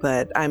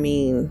 But I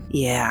mean,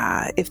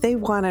 yeah, if they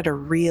wanted a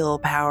real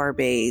power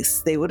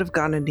base, they would have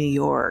gone to New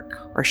York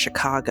or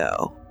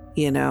Chicago,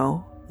 you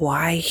know?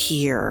 Why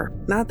here?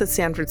 Not that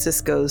San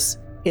Francisco's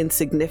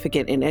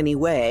insignificant in any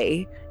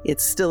way.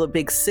 It's still a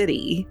big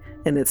city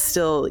and it's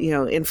still, you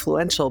know,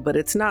 influential, but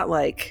it's not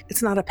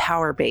a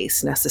power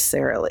base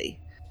necessarily.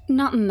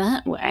 Not in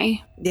that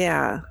way.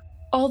 Yeah.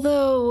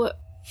 Although,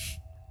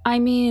 I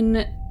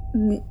mean,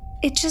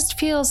 it just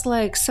feels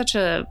like such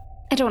a,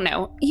 I don't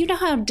know. You know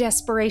how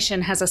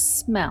desperation has a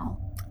smell?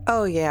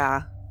 Oh,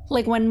 yeah.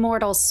 Like when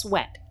mortals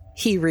sweat.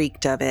 He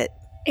reeked of it.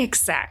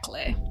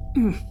 Exactly.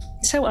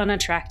 So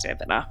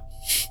unattractive in a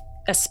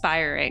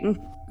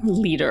aspiring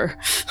leader.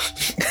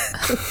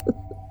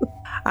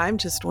 I'm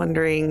just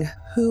wondering,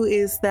 who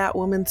is that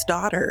woman's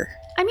daughter?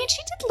 I mean, she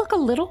did look a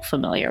little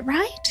familiar,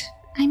 right?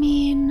 I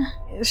mean,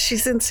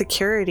 she's in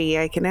security.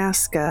 I can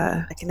ask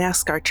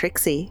our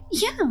Trixie.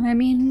 Yeah, I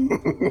mean,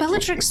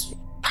 Bellatrix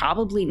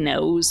probably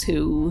knows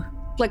who.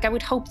 Like, I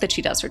would hope that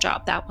she does her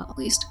job that well, at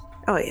least.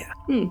 Oh, yeah.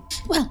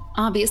 Well,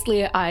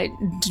 obviously, I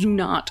do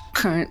not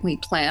currently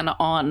plan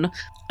on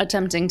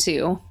attempting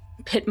to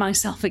pit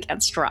myself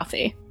against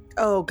Rafi.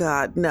 Oh,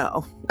 God,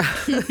 no.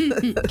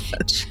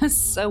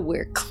 Just so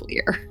we're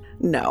clear.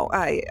 No,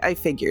 I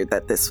figured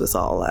that this was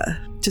all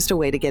just a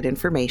way to get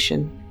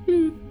information.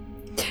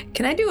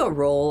 Can I do a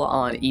roll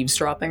on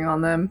eavesdropping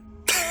on them?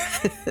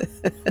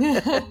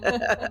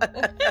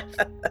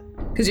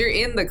 Because you're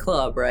in the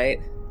club,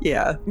 right?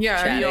 Yeah.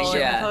 Yeah, are you all in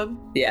the club?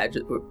 Yeah,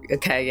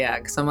 okay, yeah.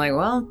 Because I'm like,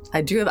 well,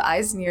 I do have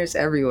eyes and ears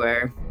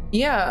everywhere.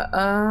 Yeah,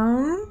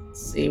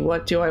 let's see,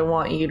 what do I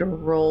want you to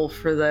roll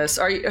for this?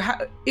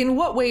 In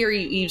what way are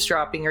you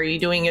eavesdropping? Are you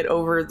doing it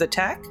over the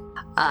tech?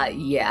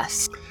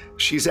 Yes.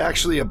 She's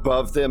actually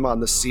above them on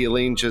the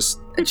ceiling, just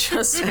watching.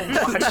 Just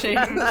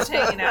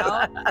hanging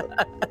out.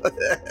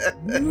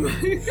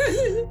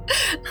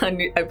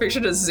 I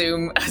pictured a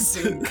zoom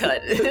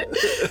cut.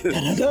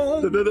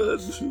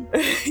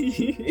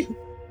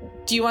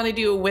 Do you want to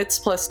do a wits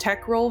plus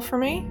tech roll for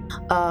me?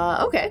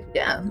 Okay,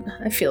 yeah.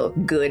 I feel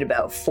good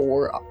about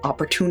 4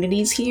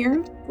 opportunities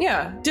here.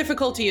 Yeah,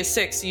 difficulty is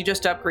 6. You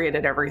just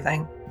upgraded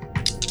everything.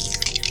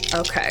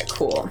 Okay,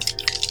 cool.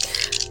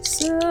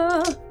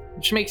 So,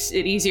 which makes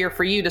it easier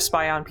for you to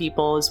spy on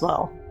people as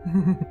well.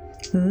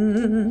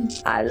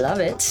 I love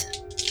it.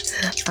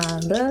 I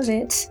love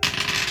it.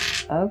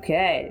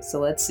 Okay, so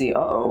let's see.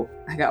 Uh-oh,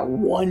 I got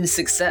 1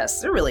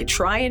 success. They're really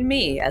trying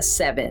me. A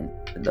 7.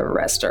 The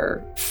rest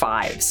are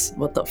 5s.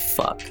 What the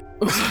fuck?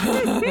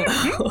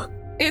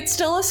 It's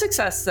still a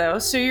success though,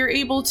 so you're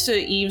able to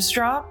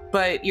eavesdrop,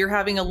 but you're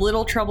having a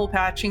little trouble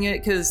patching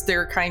it because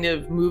they're kind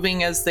of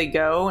moving as they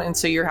go, and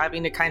so you're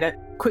having to kind of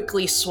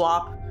quickly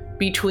swap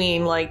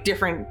between like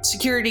different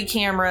security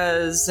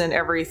cameras and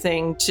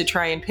everything to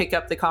try and pick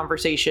up the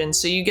conversation,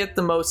 so you get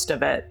the most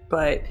of it,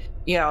 but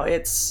you know,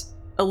 it's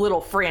a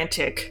little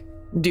frantic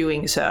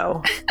doing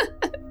so.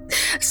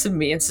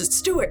 Me and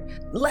Stuart,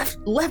 left,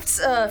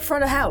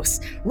 front of house,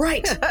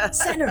 right,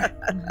 center,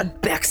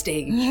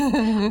 backstage,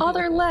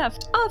 other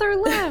left. other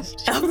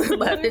left.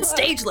 It's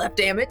stage left,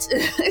 damn it.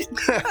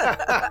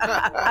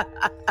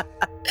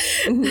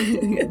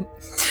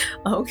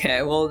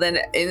 Okay, well then,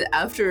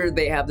 after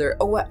they have their,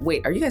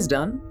 wait, are you guys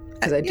done?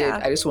 Because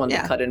I just wanted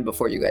to cut in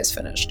before you guys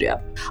finished. Yeah,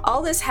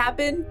 all this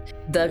happened,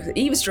 the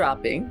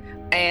eavesdropping,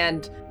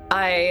 and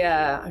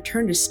I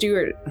turn to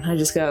Stuart and I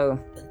just go,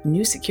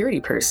 new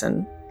security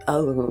person.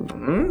 Oh,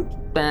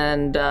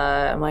 and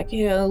I'm like,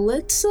 yeah,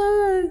 let's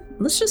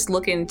just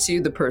look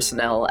into the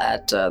personnel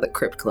at the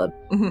Crypt Club.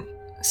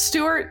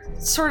 Stuart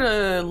sort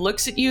of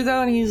looks at you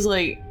though, and he's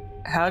like,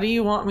 how do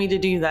you want me to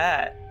do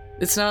that?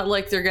 It's not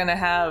like they're gonna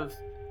have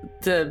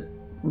the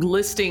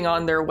listing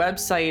on their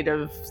website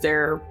of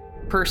their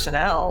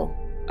personnel.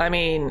 I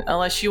mean,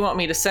 unless you want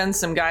me to send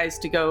some guys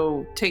to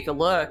go take a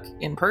look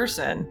in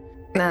person.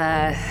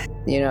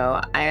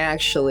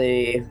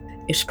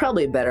 It's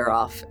probably better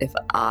off if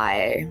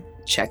I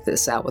check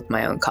this out with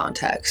my own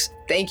contacts.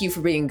 Thank you for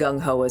being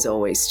gung-ho as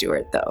always,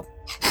 Stuart, though.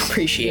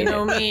 Appreciate it. You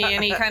know me,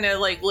 and he kind of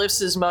like lifts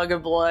his mug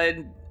of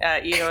blood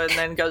at you and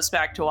then goes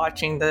back to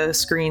watching the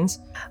screens.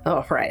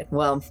 Oh, right.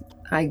 Well,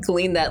 I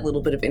gleaned that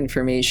little bit of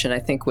information. I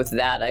think with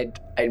that,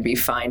 I'd be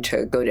fine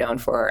to go down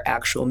for our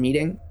actual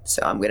meeting.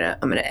 So I'm gonna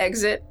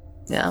exit.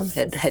 Yeah,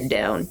 head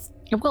down.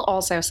 I will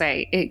also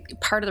say,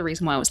 part of the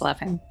reason why I was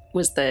laughing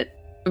was that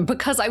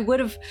because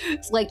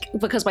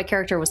because my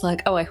character was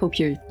like, oh, I hope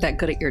you're that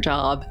good at your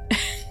job,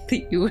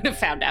 that you would have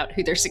found out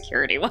who their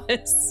security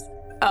was.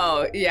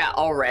 Oh, yeah,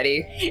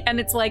 already. And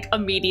it's like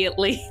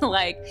immediately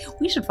like,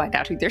 we should find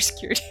out who their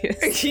security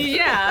is.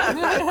 Yeah.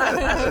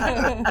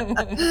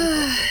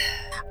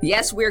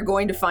 Yes, we're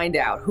going to find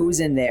out who's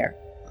in there.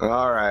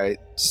 All right.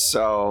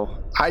 So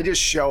I just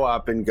show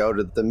up and go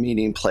to the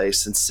meeting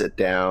place and sit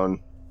down,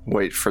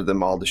 wait for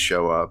them all to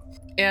show up.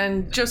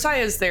 And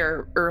Josiah's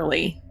there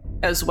early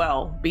as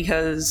well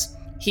because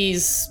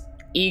he's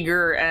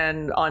eager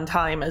and on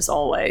time as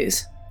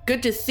always.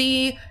 Good to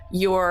see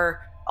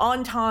you're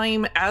on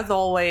time as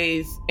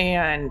always,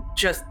 and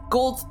just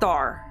gold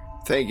star.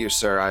 Thank you,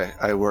 sir.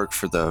 I work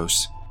for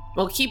those.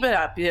 Well, keep it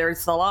up.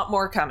 There's a lot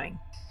more coming.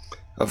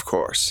 Of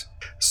course.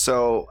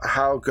 So,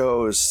 how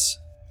goes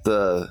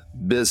the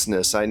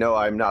business? I know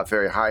I'm not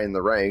very high in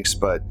the ranks,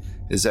 but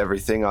is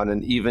everything on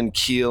an even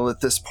keel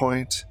at this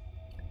point?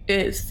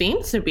 It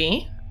seems to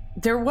be.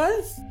 There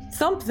was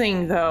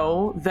something,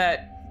 though,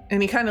 that,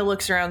 and he kind of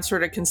looks around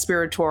sort of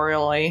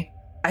conspiratorially.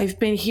 I've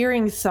been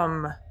hearing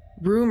some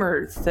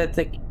rumors that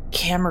the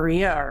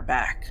Camarilla are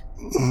back.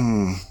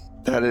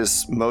 That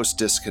is most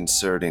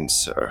disconcerting,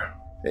 sir.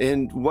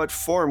 In what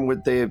form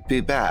would they be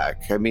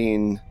back? I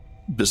mean,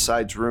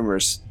 besides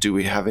rumors, do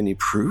we have any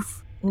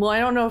proof? Well, I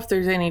don't know if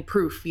there's any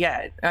proof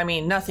yet. I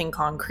mean, nothing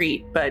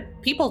concrete, but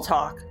people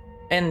talk,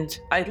 and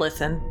I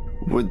listen.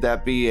 Would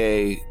that be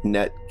a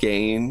net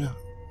gain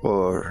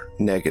or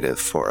negative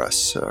for us,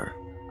 sir?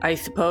 I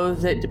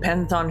suppose it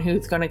depends on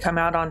who's going to come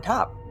out on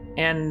top,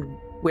 and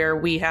where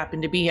we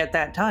happen to be at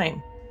that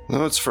time.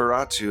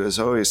 Nosferatu has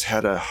always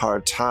had a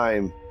hard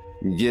time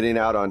getting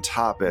out on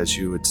top, as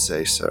you would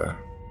say, sir.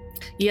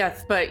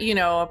 Yes, but,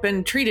 I've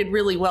been treated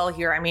really well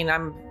here. I mean,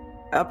 I'm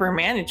upper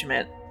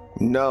management.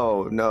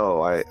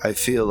 No, I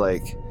feel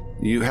like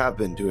you have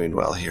been doing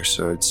well here,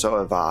 sir, and so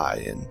have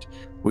I, and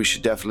we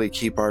should definitely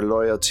keep our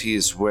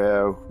loyalties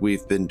where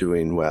we've been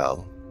doing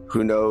well.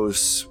 Who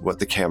knows what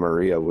the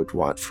Camarilla would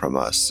want from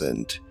us,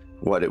 and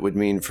what it would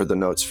mean for the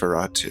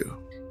Nosferatu.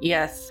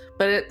 Yes,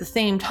 but at the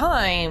same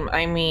time,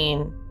 I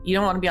mean, you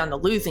don't want to be on the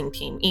losing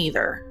team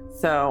either,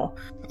 so...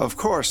 Of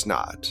course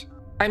not.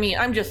 I mean,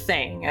 I'm just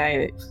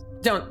saying,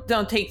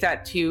 don't take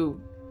that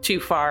too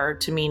far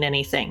to mean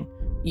anything,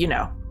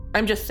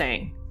 I'm just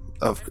saying.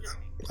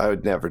 I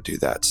would never do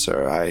that,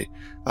 sir. I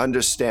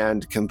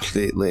understand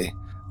completely.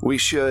 We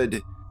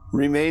should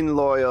remain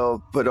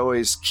loyal, but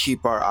always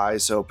keep our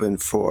eyes open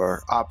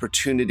for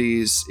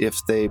opportunities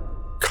if they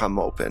come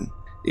open.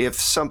 If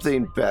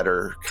something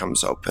better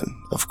comes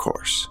open, of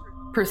course.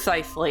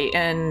 Precisely,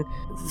 and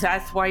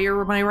that's why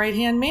you're my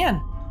right-hand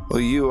man.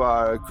 Well, you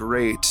are a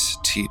great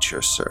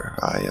teacher, sir.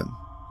 I am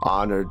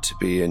honored to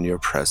be in your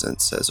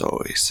presence, as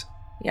always.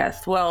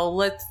 Yes, well,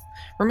 let's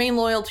remain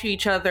loyal to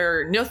each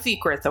other. No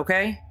secrets,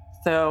 okay?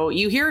 So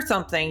you hear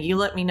something, you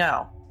let me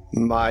know.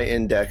 My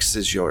index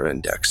is your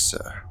index,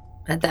 sir.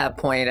 At that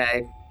point,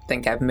 I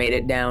think I've made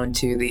it down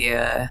to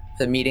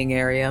the meeting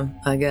area,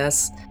 I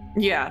guess.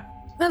 Yeah.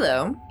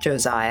 Hello,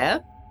 Josiah.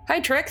 Hi,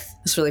 Trix.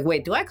 It's really,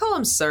 wait, do I call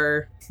him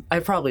sir? I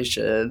probably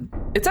should.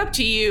 It's up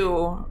to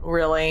you,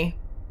 really.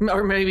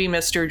 Or maybe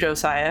Mr.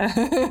 Josiah.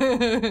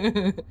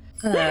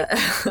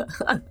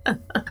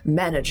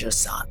 Manager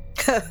son.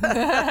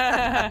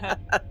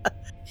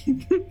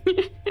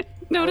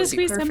 Notice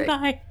me, perfect.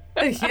 senpai.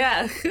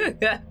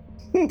 Yeah.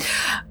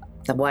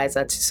 Why is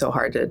that so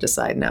hard to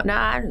decide now?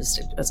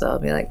 So I'll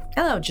be like,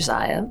 hello,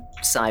 Josiah.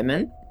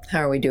 Simon, how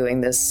are we doing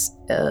this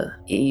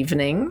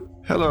evening?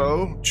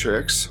 Hello,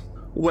 Trix.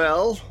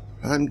 Well,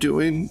 I'm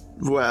doing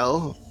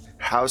well.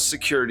 How's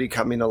security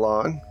coming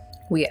along?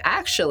 We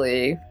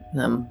actually,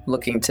 I'm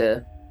looking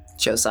to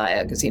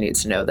Josiah because he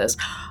needs to know this,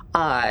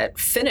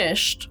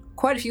 finished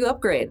quite a few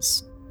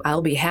upgrades.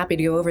 I'll be happy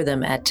to go over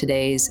them at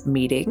today's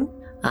meeting.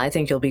 I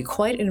think you'll be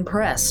quite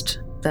impressed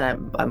that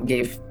I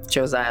gave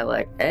Josiah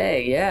like,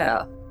 hey,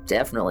 yeah,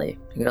 definitely.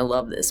 You're going to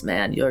love this,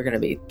 man. You're going to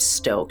be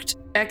stoked.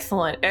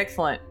 Excellent.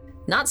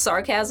 Not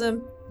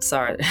sarcasm.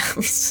 Sorry,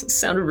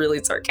 sounded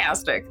really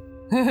sarcastic.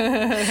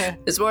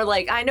 It's more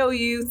like, I know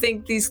you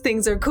think these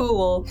things are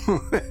cool.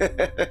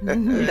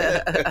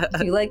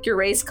 You like your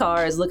race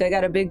cars. Look, I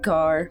got a big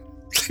car.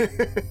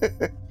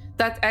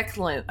 That's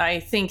excellent. I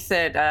think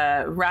that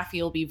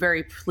Raffi will be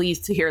very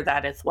pleased to hear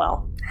that as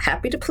well.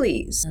 Happy to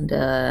please. And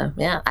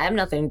yeah, I have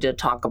nothing to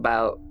talk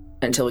about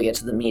until we get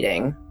to the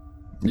meeting.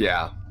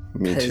 Yeah,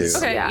 me too.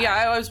 Okay, Yeah. yeah,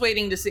 I was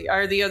waiting to see.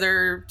 Are the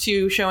other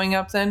two showing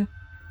up then?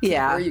 Where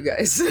Yeah. are you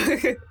guys?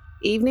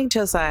 Evening,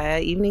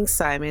 Josiah. Evening,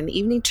 Simon.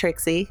 Evening,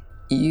 Trixie.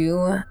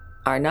 You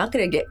are not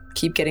going to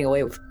keep getting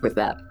away with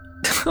that.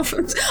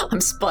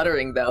 I'm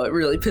sputtering though. It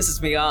really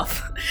pisses me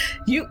off.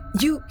 You.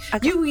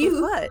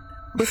 With what?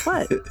 With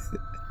what?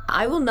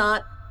 I will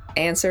not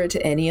answer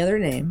to any other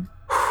name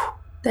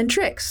than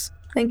Trix.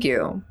 Thank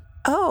you.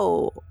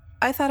 Oh,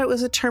 I thought it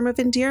was a term of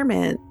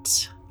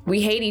endearment.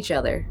 We hate each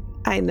other.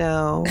 I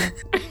know.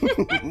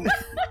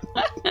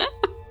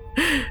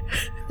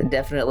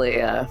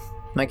 Definitely,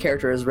 my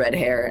character has red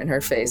hair and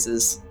her face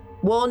is...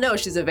 Well, no,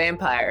 she's a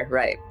vampire,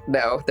 right.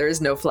 No, there is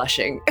no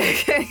flushing.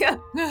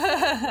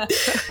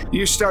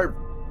 You start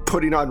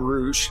putting on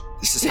rouge.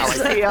 This is how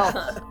I feel.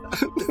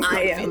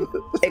 I am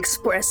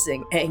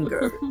expressing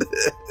anger.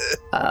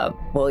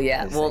 Well,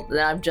 yeah. Well,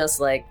 I'm just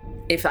like,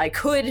 if I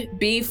could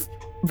be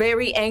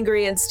very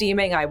angry and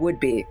steaming, I would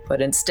be.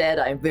 But instead,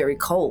 I'm very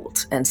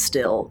cold and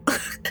still.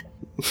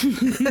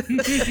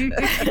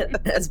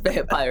 As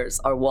vampires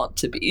are wont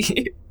to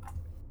be.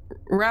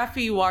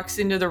 Raffi walks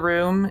into the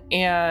room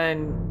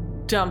and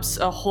dumps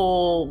a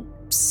whole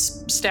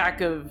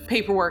stack of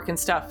paperwork and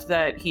stuff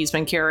that he's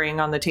been carrying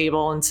on the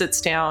table and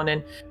sits down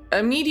and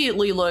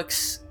immediately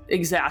looks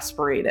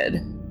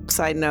exasperated.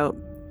 Side note,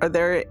 are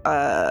there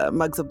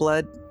mugs of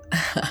blood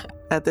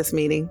at this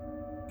meeting?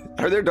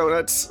 Are there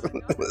donuts?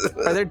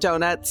 Are there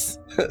donuts?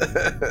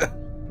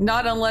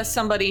 Not unless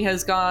somebody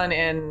has gone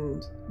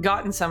and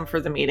gotten some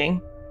for the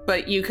meeting,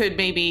 but you could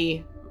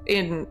maybe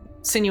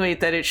insinuate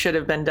that it should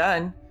have been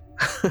done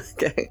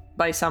Okay.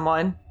 by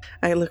someone.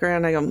 I look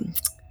around and I go,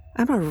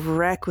 I'm a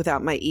wreck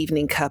without my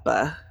evening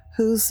cuppa.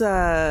 Who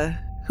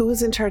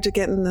was in charge of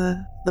getting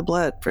the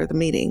blood for the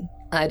meeting?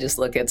 I just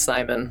look at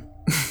Simon.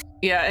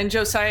 Yeah, and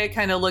Josiah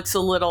kind of looks a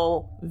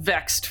little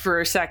vexed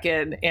for a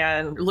second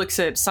and looks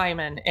at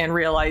Simon and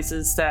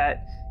realizes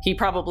that he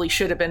probably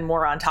should have been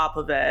more on top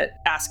of it,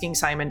 asking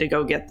Simon to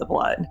go get the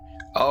blood.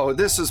 Oh,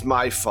 this is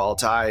my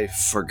fault. I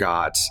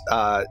forgot.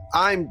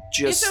 I'm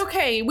just. It's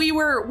okay. We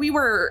were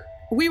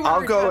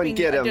I'll go having and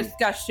get a him.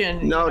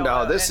 discussion.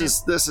 No. This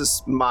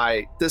is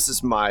my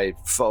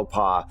faux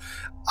pas.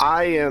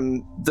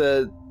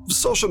 The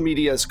social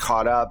media is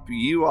caught up.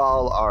 You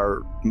all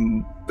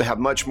have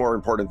much more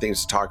important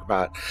things to talk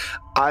about.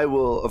 I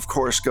will, of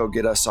course, go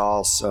get us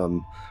all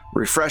some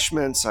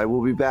refreshments. I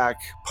will be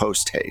back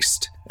post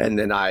haste, and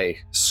then I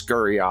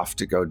scurry off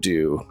to go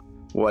do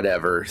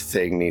whatever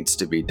thing needs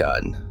to be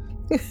done.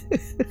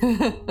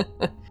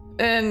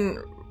 And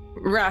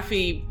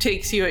Raffi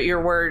takes you at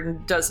your word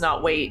and does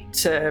not wait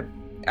to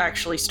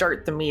actually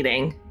start the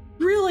meeting.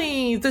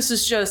 Really, this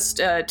is just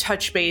a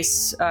touch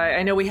base.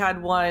 I know we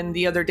had one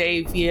the other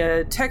day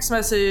via text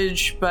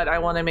message, but I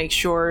want to make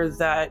sure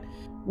that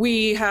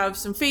we have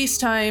some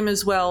FaceTime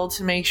as well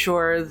to make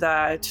sure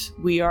that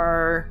we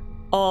are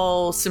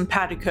all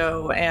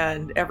simpatico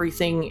and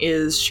everything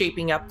is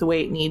shaping up the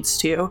way it needs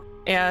to.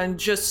 And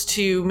just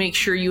to make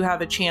sure you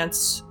have a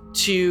chance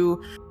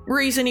to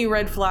raise any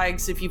red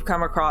flags if you've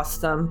come across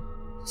them.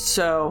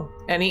 So,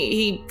 and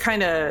he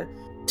kind of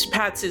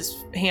pats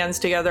his hands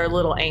together a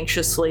little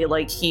anxiously,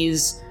 like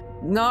he's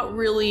not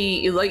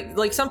really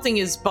like something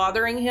is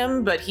bothering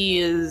him, but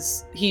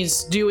he's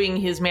doing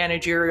his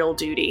managerial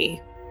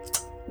duty.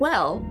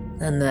 Well,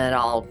 and then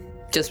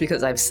just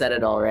because I've said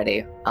it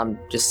already, I'm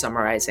just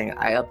summarizing.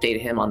 I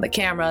updated him on the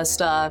camera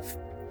stuff,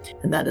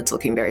 and that it's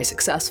looking very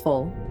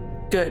successful.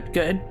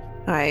 Good.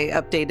 I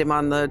updated him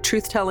on the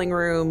truth-telling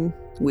room.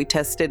 We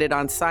tested it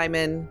on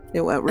Simon.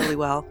 It went really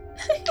well.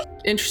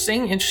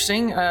 Interesting.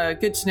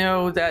 Good to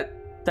know that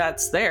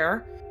that's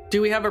there.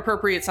 Do we have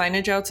appropriate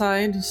signage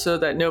outside so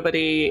that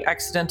nobody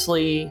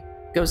accidentally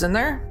goes in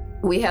there?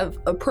 We have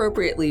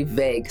appropriately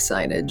vague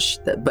signage,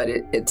 but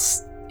it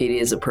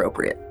is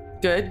appropriate.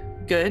 Good.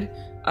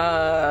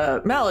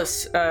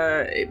 Malice,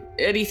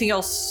 anything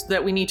else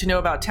that we need to know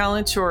about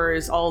talent, or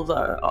is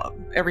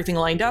everything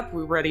lined up?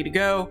 We're ready to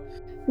go.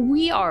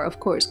 We are, of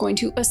course, going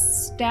to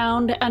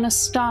astound and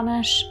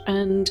astonish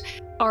and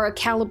are a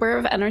caliber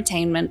of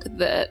entertainment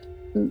that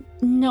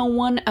no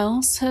one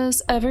else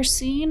has ever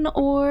seen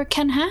or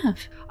can have.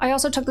 I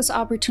also took this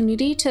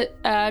opportunity to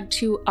add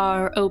to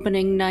our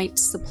opening night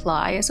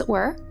supply, as it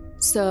were,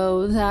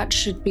 so that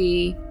should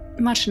be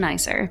much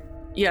nicer.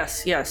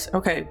 Yes.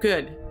 Okay,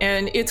 good.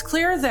 And it's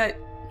clear that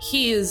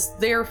he is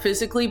there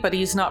physically, but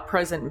he's not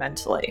present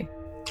mentally.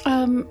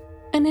 And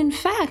in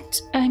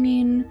fact, I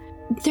mean,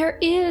 there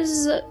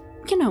is,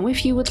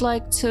 if you would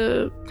like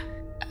to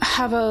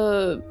have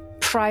a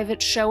private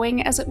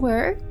showing, as it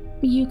were,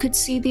 you could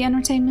see the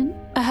entertainment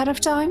ahead of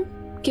time,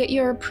 get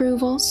your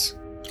approvals.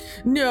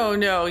 No,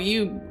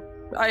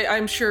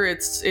 I'm sure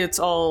it's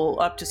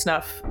all up to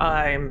snuff.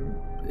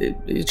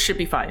 It should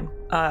be fine.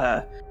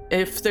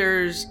 If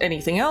there's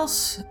anything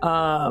else,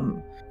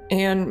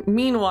 and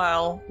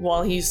meanwhile,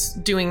 while he's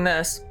doing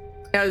this,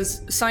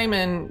 as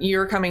Simon,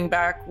 you're coming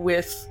back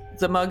with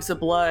the mugs of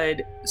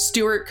blood,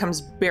 Stuart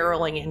comes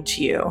barreling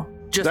into you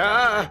just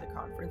outside the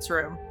conference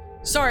room.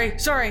 Sorry.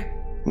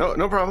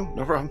 No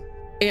problem.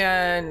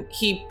 And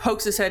he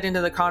pokes his head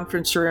into the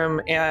conference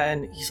room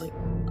and he's like,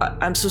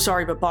 I'm so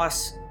sorry, but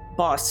boss,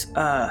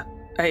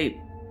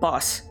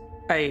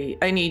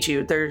 I need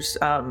you. There's,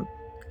 and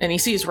he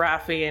sees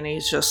Raffi and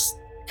he's just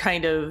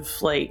kind of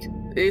like,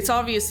 it's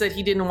obvious that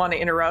he didn't want to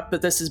interrupt,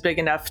 but this is big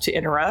enough to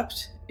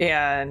interrupt.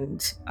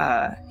 And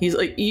he's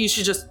like, you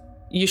should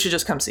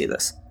just come see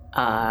this.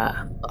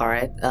 All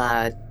right.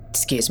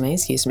 Excuse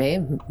me.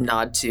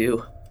 Nod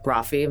to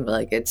Raffi. I'm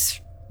like,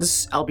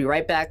 I'll be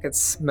right back.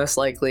 It's most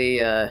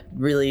likely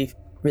really,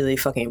 really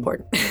fucking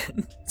important.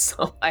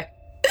 So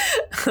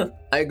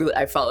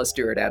I follow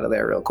Stuart out of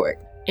there real quick.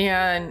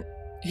 And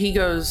he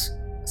goes,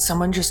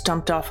 someone just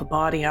dumped off a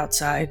body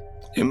outside.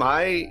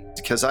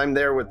 Because I'm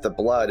there with the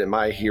blood, am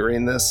I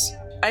hearing this?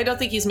 I don't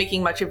think he's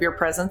making much of your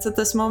presence at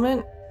this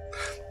moment.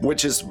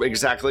 Which is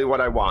exactly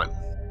what I want.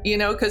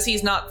 Because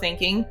he's not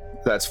thinking.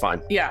 That's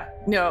fine. Yeah,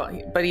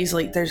 no, but he's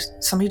like, there's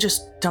somebody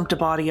just dumped a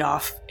body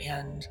off,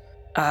 and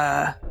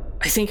I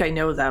think I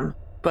know them,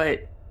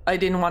 but I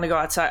didn't want to go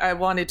outside. I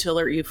wanted to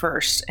alert you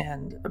first,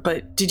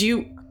 but did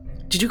you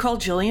call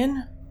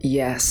Jillian?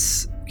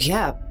 Yes.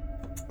 Yeah.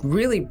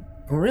 Really,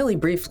 really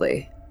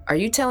briefly. Are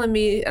you telling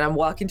me? And I'm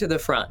walking to the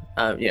front.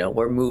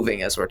 We're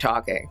moving as we're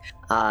talking.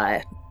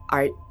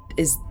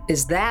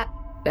 Is that?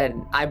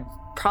 And I'm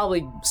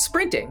probably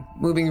sprinting,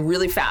 moving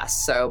really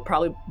fast. So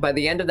probably by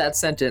the end of that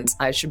sentence,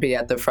 I should be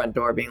at the front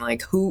door being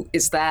like, who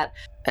is that?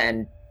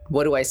 And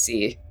what do I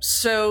see?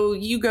 So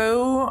you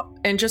go,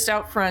 and just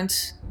out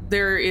front,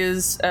 there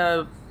is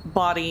a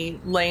body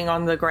laying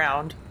on the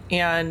ground,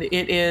 and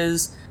it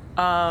is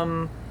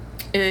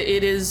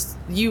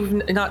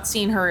you've not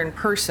seen her in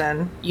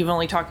person. You've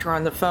only talked to her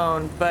on the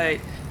phone, but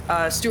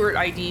Stuart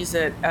IDs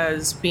it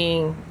as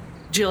being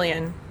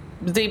Jillian.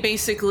 They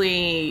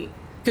basically,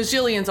 because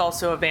Jillian's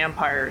also a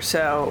vampire,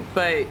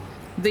 but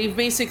they've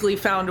basically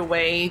found a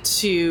way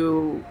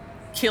to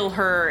kill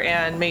her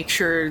and make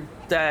sure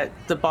that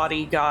the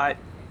body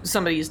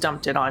somebody's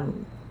dumped it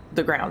on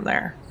the ground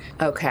there.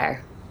 Okay.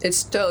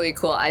 It's totally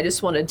cool. I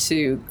just wanted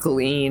to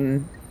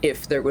glean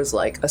if there was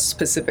like a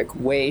specific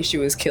way she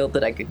was killed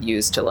that I could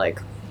use to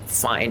like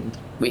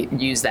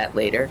use that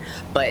later.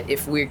 But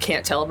if we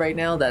can't tell right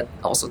now, that's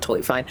also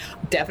totally fine.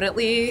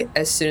 Definitely,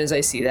 as soon as I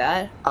see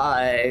that,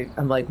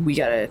 I'm like, we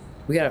gotta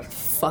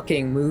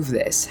fucking move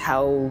this.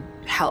 How?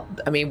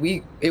 I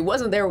mean, it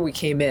wasn't there when we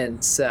came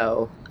in,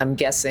 so I'm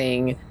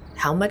guessing.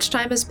 How much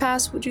time has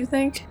passed? Would you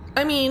think?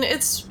 I mean,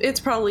 it's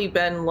probably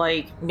been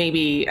like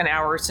maybe an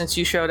hour since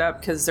you showed up,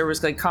 because there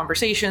was like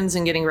conversations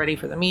and getting ready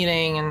for the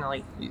meeting, and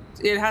like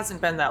it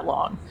hasn't been that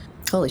long.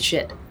 Holy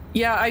shit.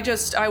 Yeah,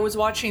 I was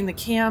watching the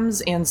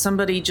cams, and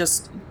somebody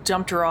just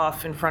dumped her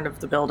off in front of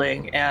the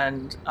building,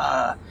 and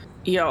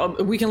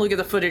we can look at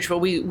the footage, but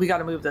we got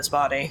to move this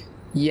body.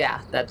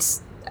 Yeah,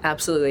 that's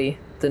absolutely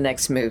the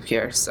next move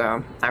here.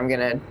 So I'm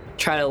gonna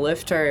try to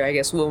lift her. I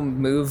guess we'll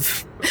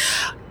move.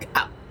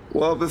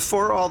 Well,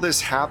 before all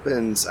this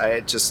happens, I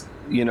had just,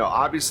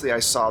 obviously I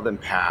saw them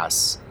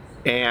pass,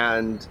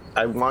 and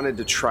I wanted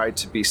to try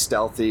to be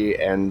stealthy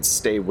and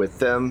stay with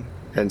them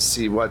and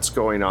see what's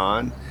going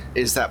on.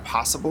 Is that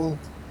possible?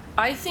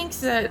 I think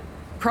that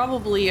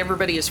probably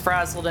everybody is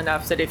frazzled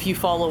enough that if you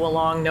follow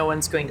along, no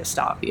one's going to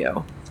stop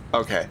you.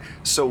 Okay,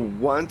 so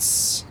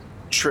once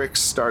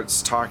Trix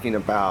starts talking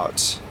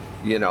about,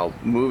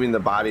 moving the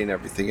body and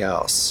everything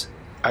else,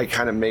 I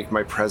kind of make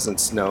my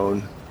presence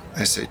known.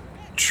 I say,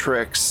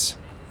 Trix,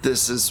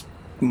 this is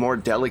more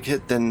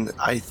delicate than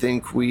I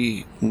think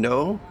we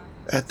know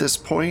at this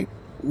point.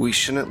 We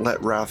shouldn't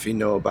let Ralphie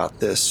know about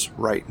this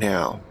right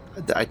now.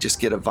 I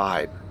just get a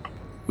vibe.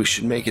 We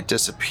should make it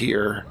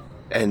disappear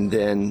and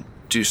then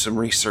do some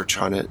research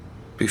on it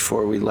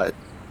before we let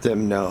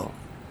them know.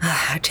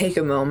 I take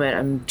a moment.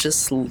 I'm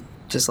just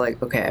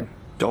like, okay.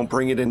 Don't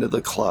bring it into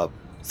the club.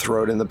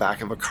 Throw it in the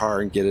back of a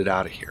car and get it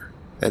out of here.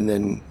 And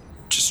then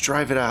just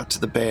drive it out to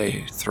the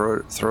bay.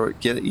 Throw it,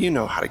 get it. You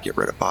know how to get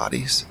rid of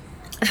bodies.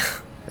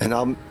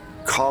 And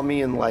call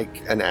me in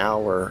like an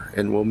hour,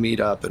 and we'll meet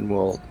up and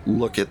we'll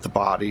look at the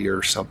body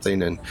or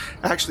something. And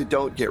actually,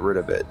 don't get rid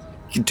of it.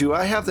 Do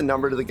I have the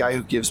number to the guy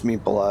who gives me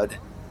blood?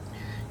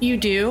 You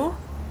do?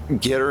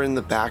 Get her in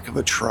the back of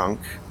a trunk.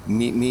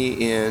 Meet me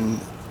in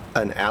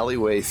an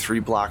alleyway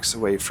 3 blocks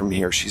away from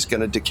here. She's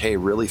going to decay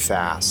really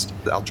fast.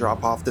 I'll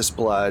drop off this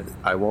blood.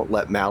 I won't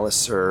let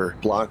Malice or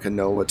Blanca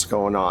know what's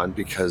going on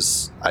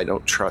because I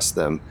don't trust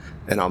them.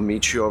 And I'll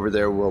meet you over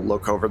there. We'll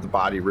look over the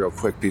body real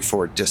quick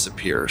before it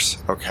disappears.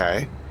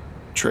 Okay?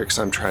 Trix,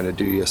 I'm trying to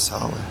do you a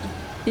solid.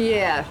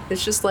 Yeah,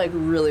 it's just like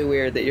really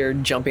weird that you're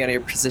jumping out of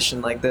your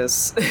position like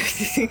this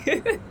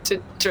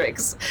to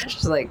Trix.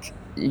 She's like,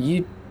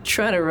 you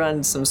trying to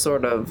run some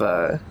sort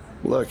of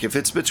Look, if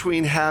it's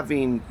between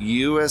having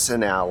you as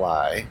an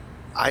ally,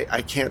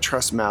 I can't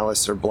trust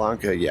Malice or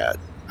Blanca yet.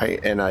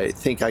 I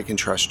think I can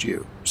trust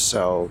you.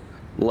 So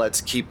let's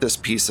keep this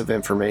piece of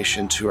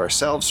information to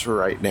ourselves for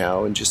right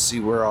now and just see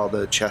where all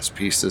the chess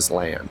pieces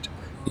land.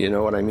 You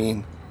know what I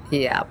mean?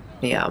 Yeah.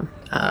 Well,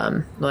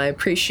 I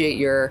appreciate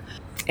your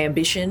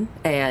ambition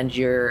and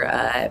your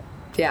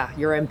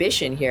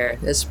ambition here.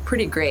 It's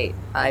pretty great.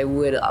 I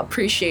would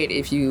appreciate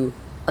if you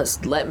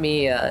let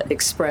me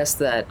express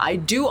that I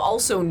do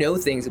also know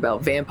things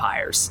about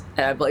vampires.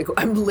 And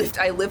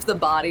I lift the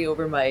body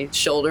over my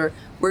shoulder.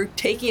 We're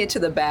taking it to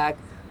the back.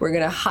 We're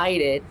gonna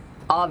hide it,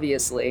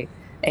 obviously.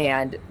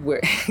 And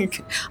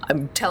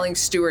I'm telling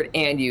Stuart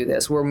and you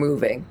this. We're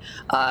moving,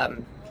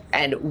 and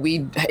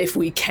if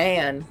we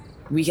can,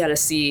 we gotta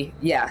see,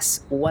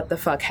 yes, what the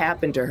fuck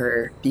happened to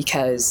her,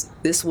 because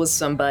this was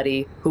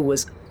somebody who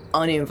was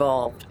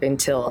uninvolved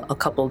until a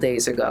couple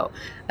days ago,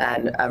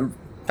 and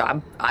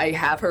I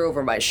have her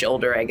over my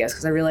shoulder, I guess,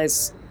 because I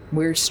realize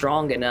we're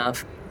strong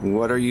enough.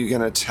 What are you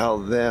gonna tell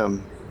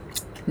them?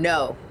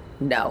 No,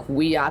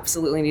 we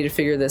absolutely need to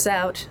figure this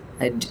out,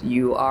 and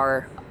you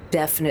are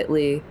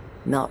definitely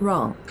not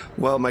wrong.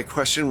 Well, my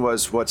question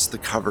was, what's the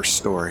cover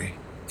story?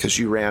 Because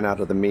you ran out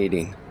of the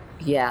meeting.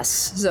 Yes,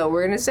 so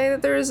we're gonna say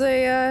that there's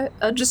a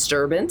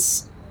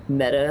disturbance.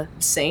 Meta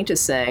Saint is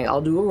saying,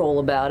 I'll do a roll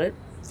about it.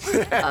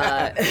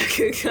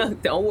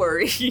 Don't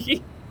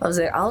worry.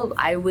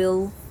 I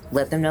will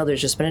let them know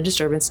there's just been a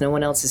disturbance. No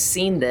one else has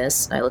seen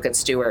this. I look at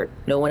Stuart.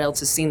 No one else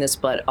has seen this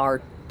but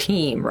our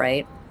team,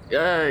 right?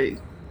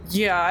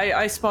 Yeah,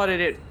 I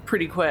spotted it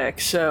pretty quick,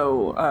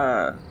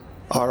 so...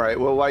 All right,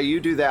 well, while you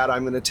do that,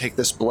 I'm going to take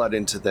this blood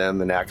into them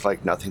and act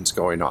like nothing's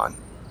going on.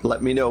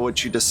 let me know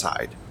what you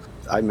decide.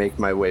 I make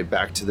my way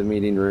back to the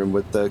meeting room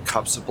with the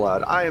cups of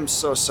blood. I am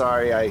so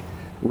sorry. I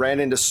ran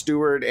into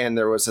Stewart and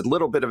there was a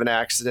little bit of an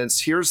accident.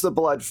 Here's the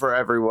blood for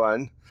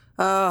everyone.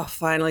 Oh,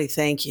 finally,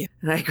 thank you.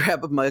 And I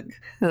grab a mug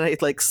and I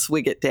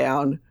swig it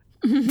down.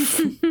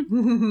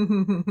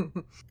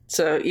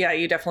 So yeah,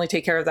 you definitely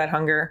take care of that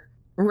hunger.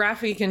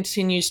 Raffi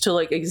continues to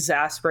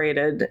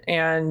exasperated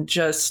and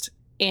just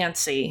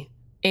antsy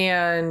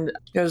and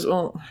goes,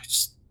 well,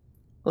 just,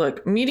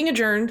 look, meeting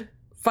adjourned.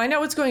 Find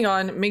out what's going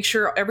on. Make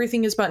sure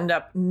everything is buttoned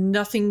up.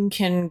 Nothing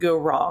can go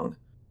wrong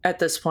at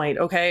this point,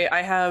 okay?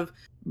 I have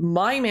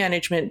my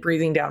management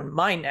breathing down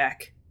my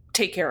neck.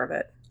 Take care of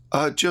it.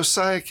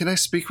 Josiah, can I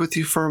speak with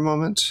you for a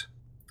moment?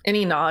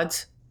 Any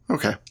nods?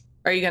 Okay.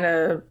 Are you going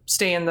to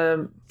stay in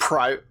the...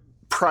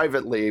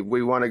 Privately, I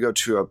want to go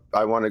to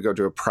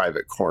a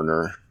private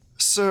corner.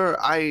 Sir,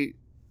 I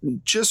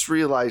just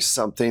realized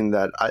something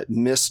that I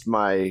missed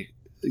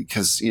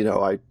because,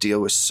 I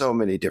deal with so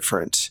many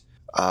different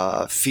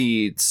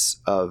feeds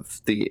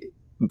of the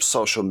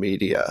social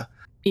media.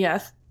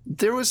 Yes.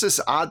 There was this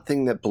odd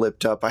thing that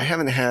blipped up. I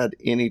haven't had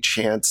any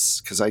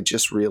chance because I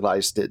just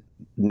realized it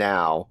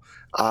now.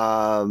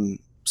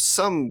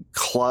 Some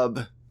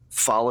club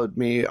followed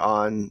me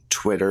on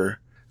Twitter.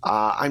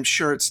 I'm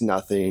sure it's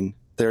nothing.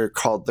 They're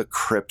called the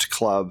Crypt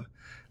Club.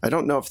 I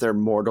don't know if they're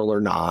mortal or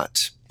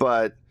not,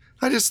 but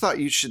I just thought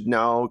you should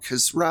know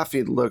because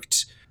Raffi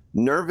looked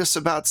nervous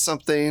about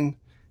something,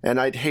 and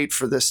I'd hate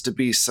for this to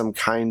be some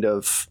kind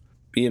of,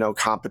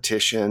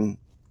 competition.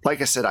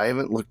 Like I said, I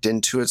haven't looked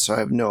into it, so I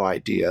have no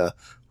idea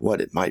what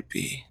it might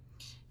be.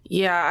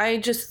 Yeah, I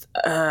just,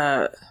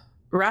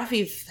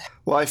 Raffi...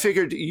 Well, I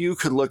figured you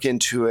could look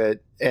into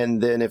it,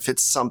 and then if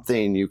it's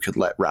something, you could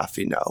let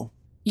Raffi know.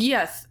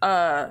 Yes,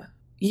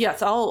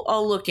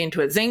 I'll look into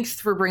it. Thanks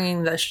for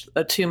bringing this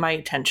to my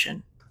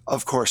attention.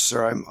 Of course,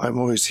 sir. I'm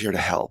always here to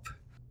help.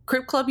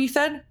 Crypt Club, you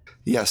said?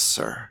 Yes,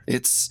 sir.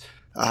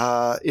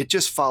 It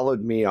just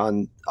followed me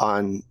on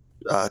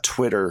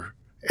Twitter,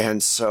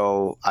 and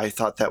so I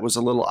thought that was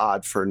a little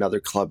odd for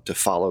another club to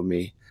follow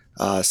me,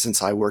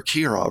 since I work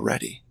here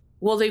already.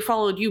 Well, they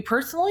followed you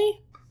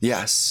personally?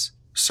 Yes,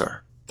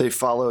 sir. They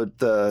followed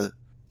the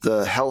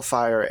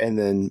Hellfire and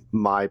then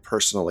my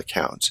personal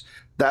account.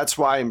 That's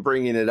why I'm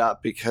bringing it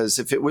up, because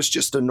if it was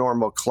just a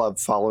normal club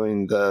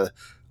following the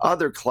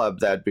other club,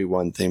 that'd be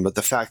one thing. But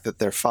the fact that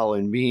they're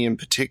following me in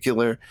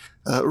particular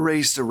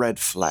raised a red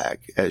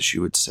flag, as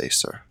you would say,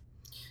 sir.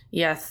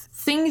 Yes.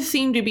 Things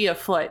seem to be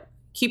afoot.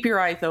 Keep your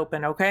eyes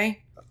open,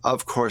 okay?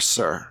 Of course,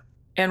 sir.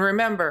 And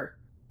remember,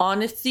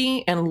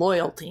 honesty and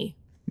loyalty.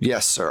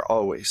 Yes, sir,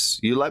 always.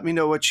 You let me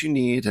know what you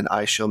need, and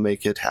I shall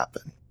make it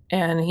happen.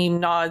 And he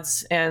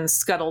nods and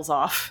scuttles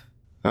off.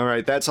 All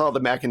right, that's all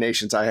the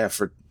machinations I have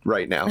for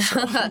right now.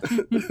 So.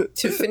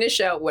 To finish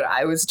out what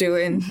I was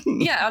doing.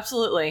 Yeah,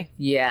 absolutely.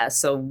 Yeah,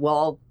 so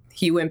while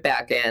he went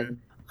back in,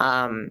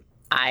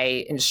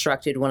 I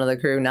instructed one of the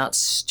crew, not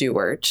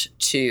Stewart,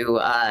 to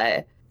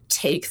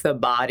take the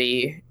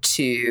body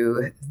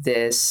to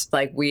this,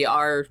 we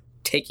are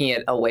taking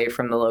it away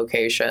from the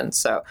location.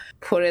 So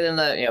put it in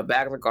the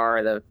back of the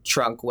car, the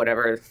trunk,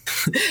 whatever.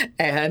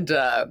 And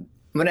I'm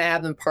going to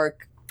have them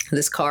park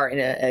this car in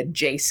an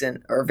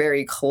adjacent or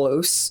very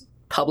close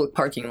public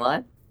parking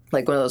lot,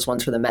 like one of those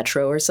ones for the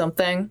metro or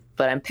something.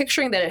 But I'm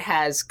picturing that it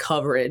has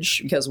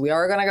coverage because we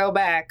are going to go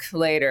back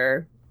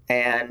later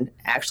and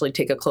actually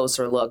take a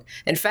closer look.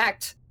 In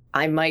fact,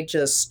 I might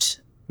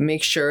just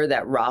make sure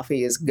that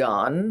Raffi is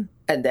gone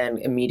and then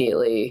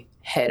immediately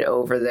head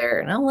over there.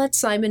 And I'll let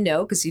Simon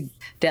know because he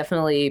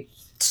definitely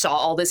saw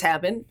all this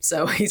happen,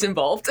 so he's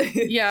involved.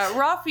 Yeah,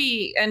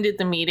 Raffi ended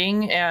the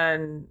meeting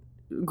and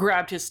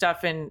grabbed his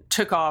stuff and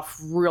took off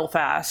real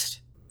fast.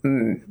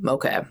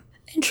 Okay.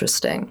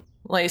 Interesting.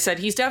 Like I said,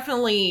 he's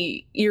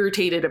definitely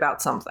irritated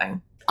about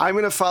something. I'm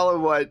going to follow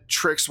what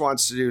Trix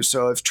wants to do.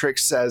 So if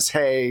Trix says,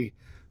 hey,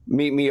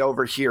 meet me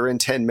over here in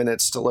 10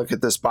 minutes to look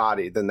at this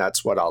body, then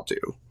that's what I'll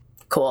do.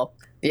 Cool.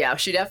 Yeah,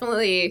 she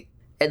definitely,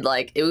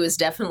 it was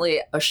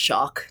definitely a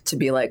shock to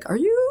be like, are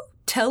you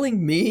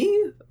telling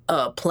me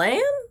a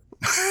plan?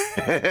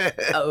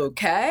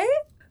 Okay.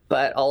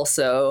 But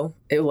also,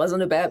 it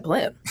wasn't a bad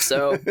plan.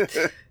 So,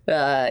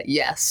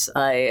 yes,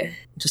 I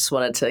just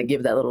wanted to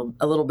give that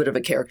a little bit of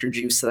a character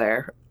juice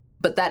there.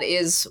 But that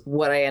is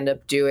what I end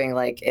up doing,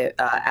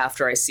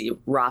 after I see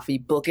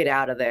Raffi book it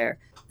out of there.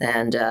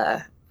 And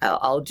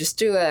I'll just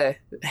do a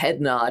head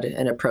nod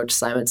and approach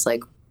Simon. It's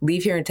like,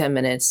 leave here in 10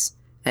 minutes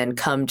and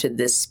come to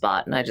this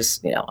spot. And I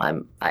just,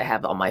 I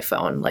have on my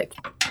phone,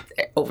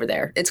 over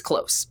there. It's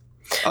close.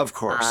 Of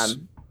course.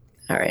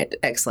 All right,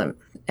 excellent.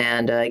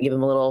 And give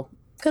him a little,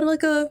 kind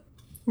of a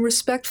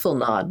respectful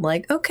nod.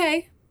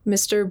 Okay,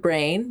 Mr.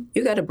 Brain,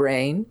 you got a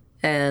brain.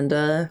 And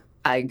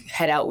I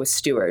head out with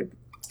Stewart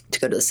to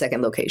go to the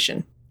second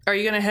location. Are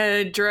you going to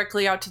head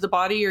directly out to the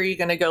body, or are you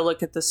going to go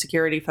look at the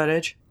security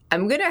footage?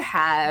 I'm going to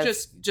have...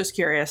 Just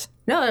curious.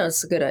 No,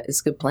 it's a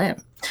good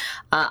plan.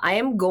 I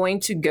am going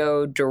to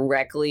go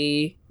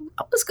directly...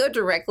 I'll just go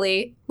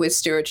directly with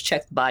Stewart to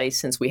check the body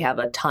since we have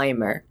a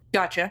timer.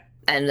 Gotcha.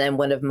 And then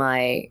one of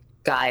my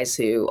guys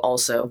who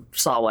also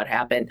saw what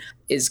happened,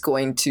 is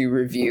going to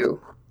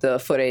review the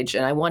footage,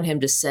 and I want him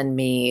to send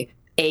me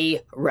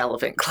a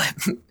relevant clip.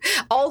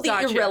 All the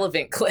Gotcha.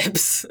 irrelevant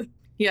clips.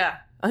 Yeah.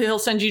 He'll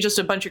send you just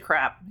a bunch of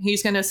crap.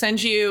 He's gonna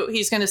send you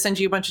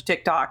a bunch of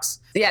TikToks.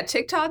 Yeah,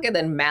 TikTok and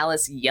then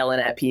Malice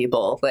yelling at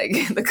people like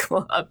in the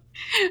club.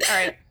 All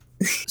right.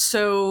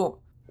 So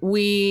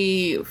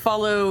we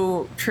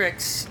follow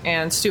Trix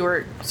and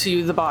Stuart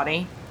to the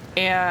body,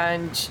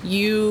 and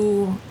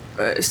you,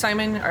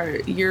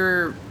 Simon,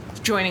 you're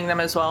joining them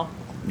as well.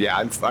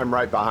 Yeah, I'm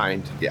right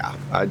behind. Yeah,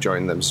 I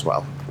joined them as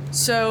well.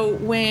 So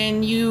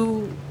when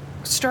you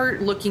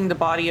start looking the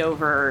body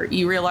over,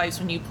 you realize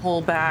when you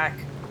pull back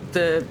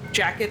the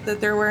jacket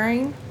that they're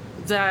wearing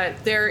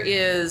that there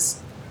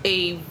is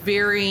a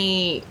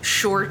very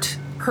short,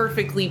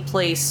 perfectly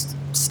placed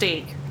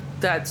stake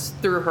that's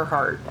through her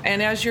heart.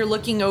 And as you're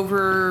looking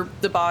over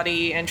the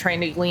body and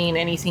trying to glean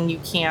anything you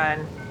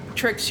can,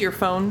 Trix, your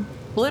phone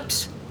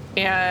blips,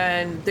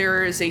 and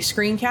there is a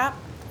screen cap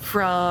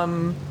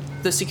from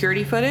the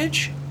security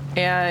footage,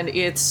 and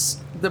it's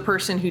the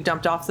person who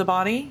dumped off the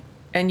body,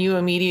 and you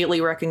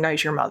immediately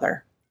recognize your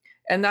mother.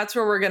 And that's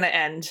where we're going to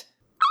end.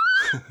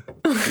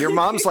 Your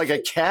mom's like a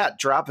cat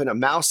dropping a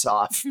mouse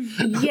off.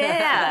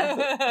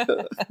 Yeah.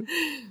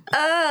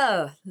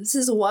 This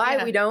is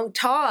why we don't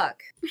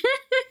talk.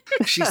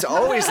 She's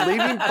always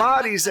leaving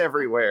bodies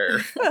everywhere.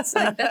 It's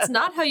like, that's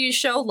not how you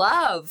show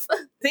love.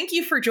 Thank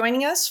you for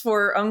joining us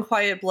for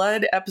Unquiet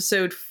Blood,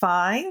 episode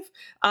 5.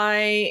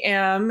 I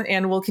am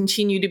and will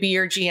continue to be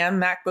your GM,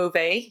 Mac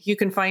Beauvais. You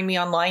can find me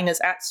online as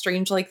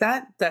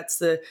 @StrangeLikeThat. That's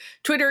the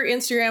Twitter,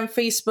 Instagram,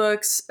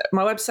 Facebooks,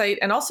 my website,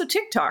 and also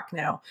TikTok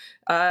now,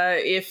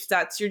 if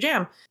that's your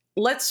jam.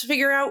 Let's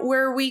figure out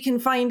where we can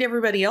find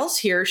everybody else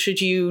here,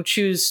 should you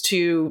choose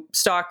to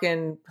stalk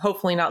and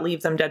hopefully not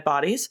leave them dead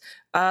bodies.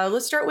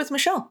 Let's start with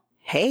Michelle.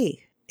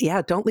 Hey,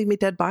 yeah, don't leave me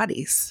dead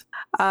bodies.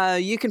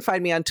 You can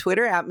find me on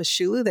Twitter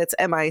 @Michulu, that's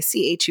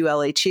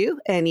MICHULHU,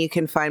 and you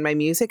can find my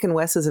music and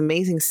Wes's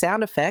amazing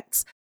sound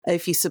effects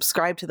if you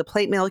subscribe to the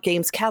Plate Mail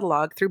Games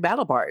catalog through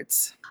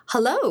BattleBards.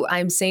 Hello,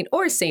 I'm Saint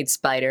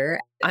Spider.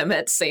 I'm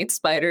at Saint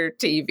Spider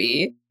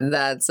TV.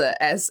 That's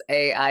SAINTSPIDER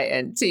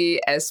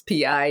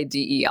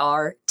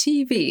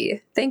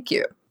TV. Thank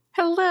you.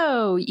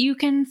 Hello, you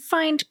can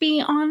find me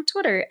on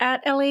Twitter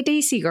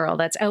 @LADesigirl.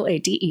 That's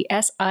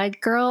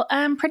LADESI girl.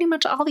 And pretty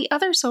much all the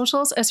other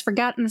socials as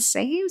Forgotten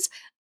Saves.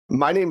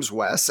 My name's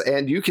Wes,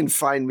 and you can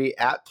find me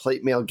at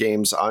Plate Mail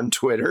Games on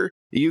Twitter.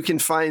 You can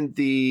find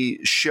the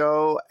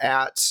show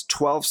at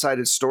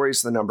 12-Sided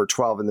Stories, the number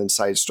 12, and then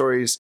Sided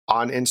Stories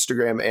on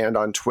Instagram and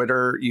on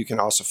Twitter. You can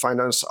also find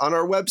us on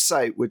our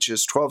website, which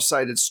is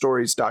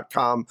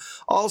 12sidedstories.com,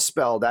 all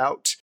spelled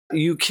out.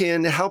 You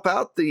can help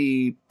out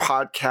the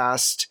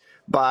podcast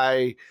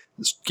by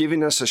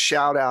giving us a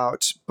shout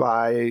out,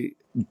 by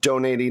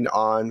donating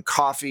on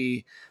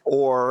Coffee,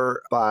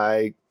 or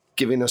by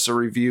giving us a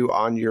review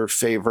on your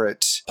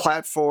favorite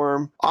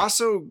platform.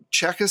 Also,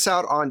 check us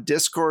out on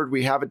Discord.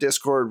 We have a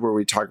Discord where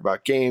we talk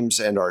about games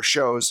and our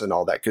shows and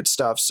all that good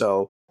stuff.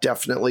 So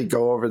definitely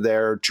go over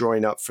there,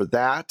 join up for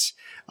that.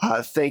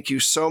 Thank you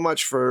so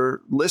much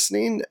for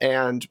listening.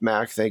 And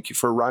Mac, thank you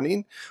for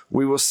running.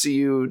 We will see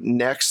you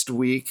next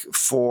week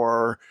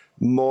for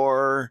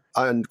more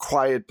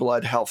Unquiet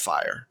Blood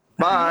Hellfire.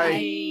 Bye.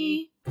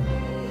 Bye.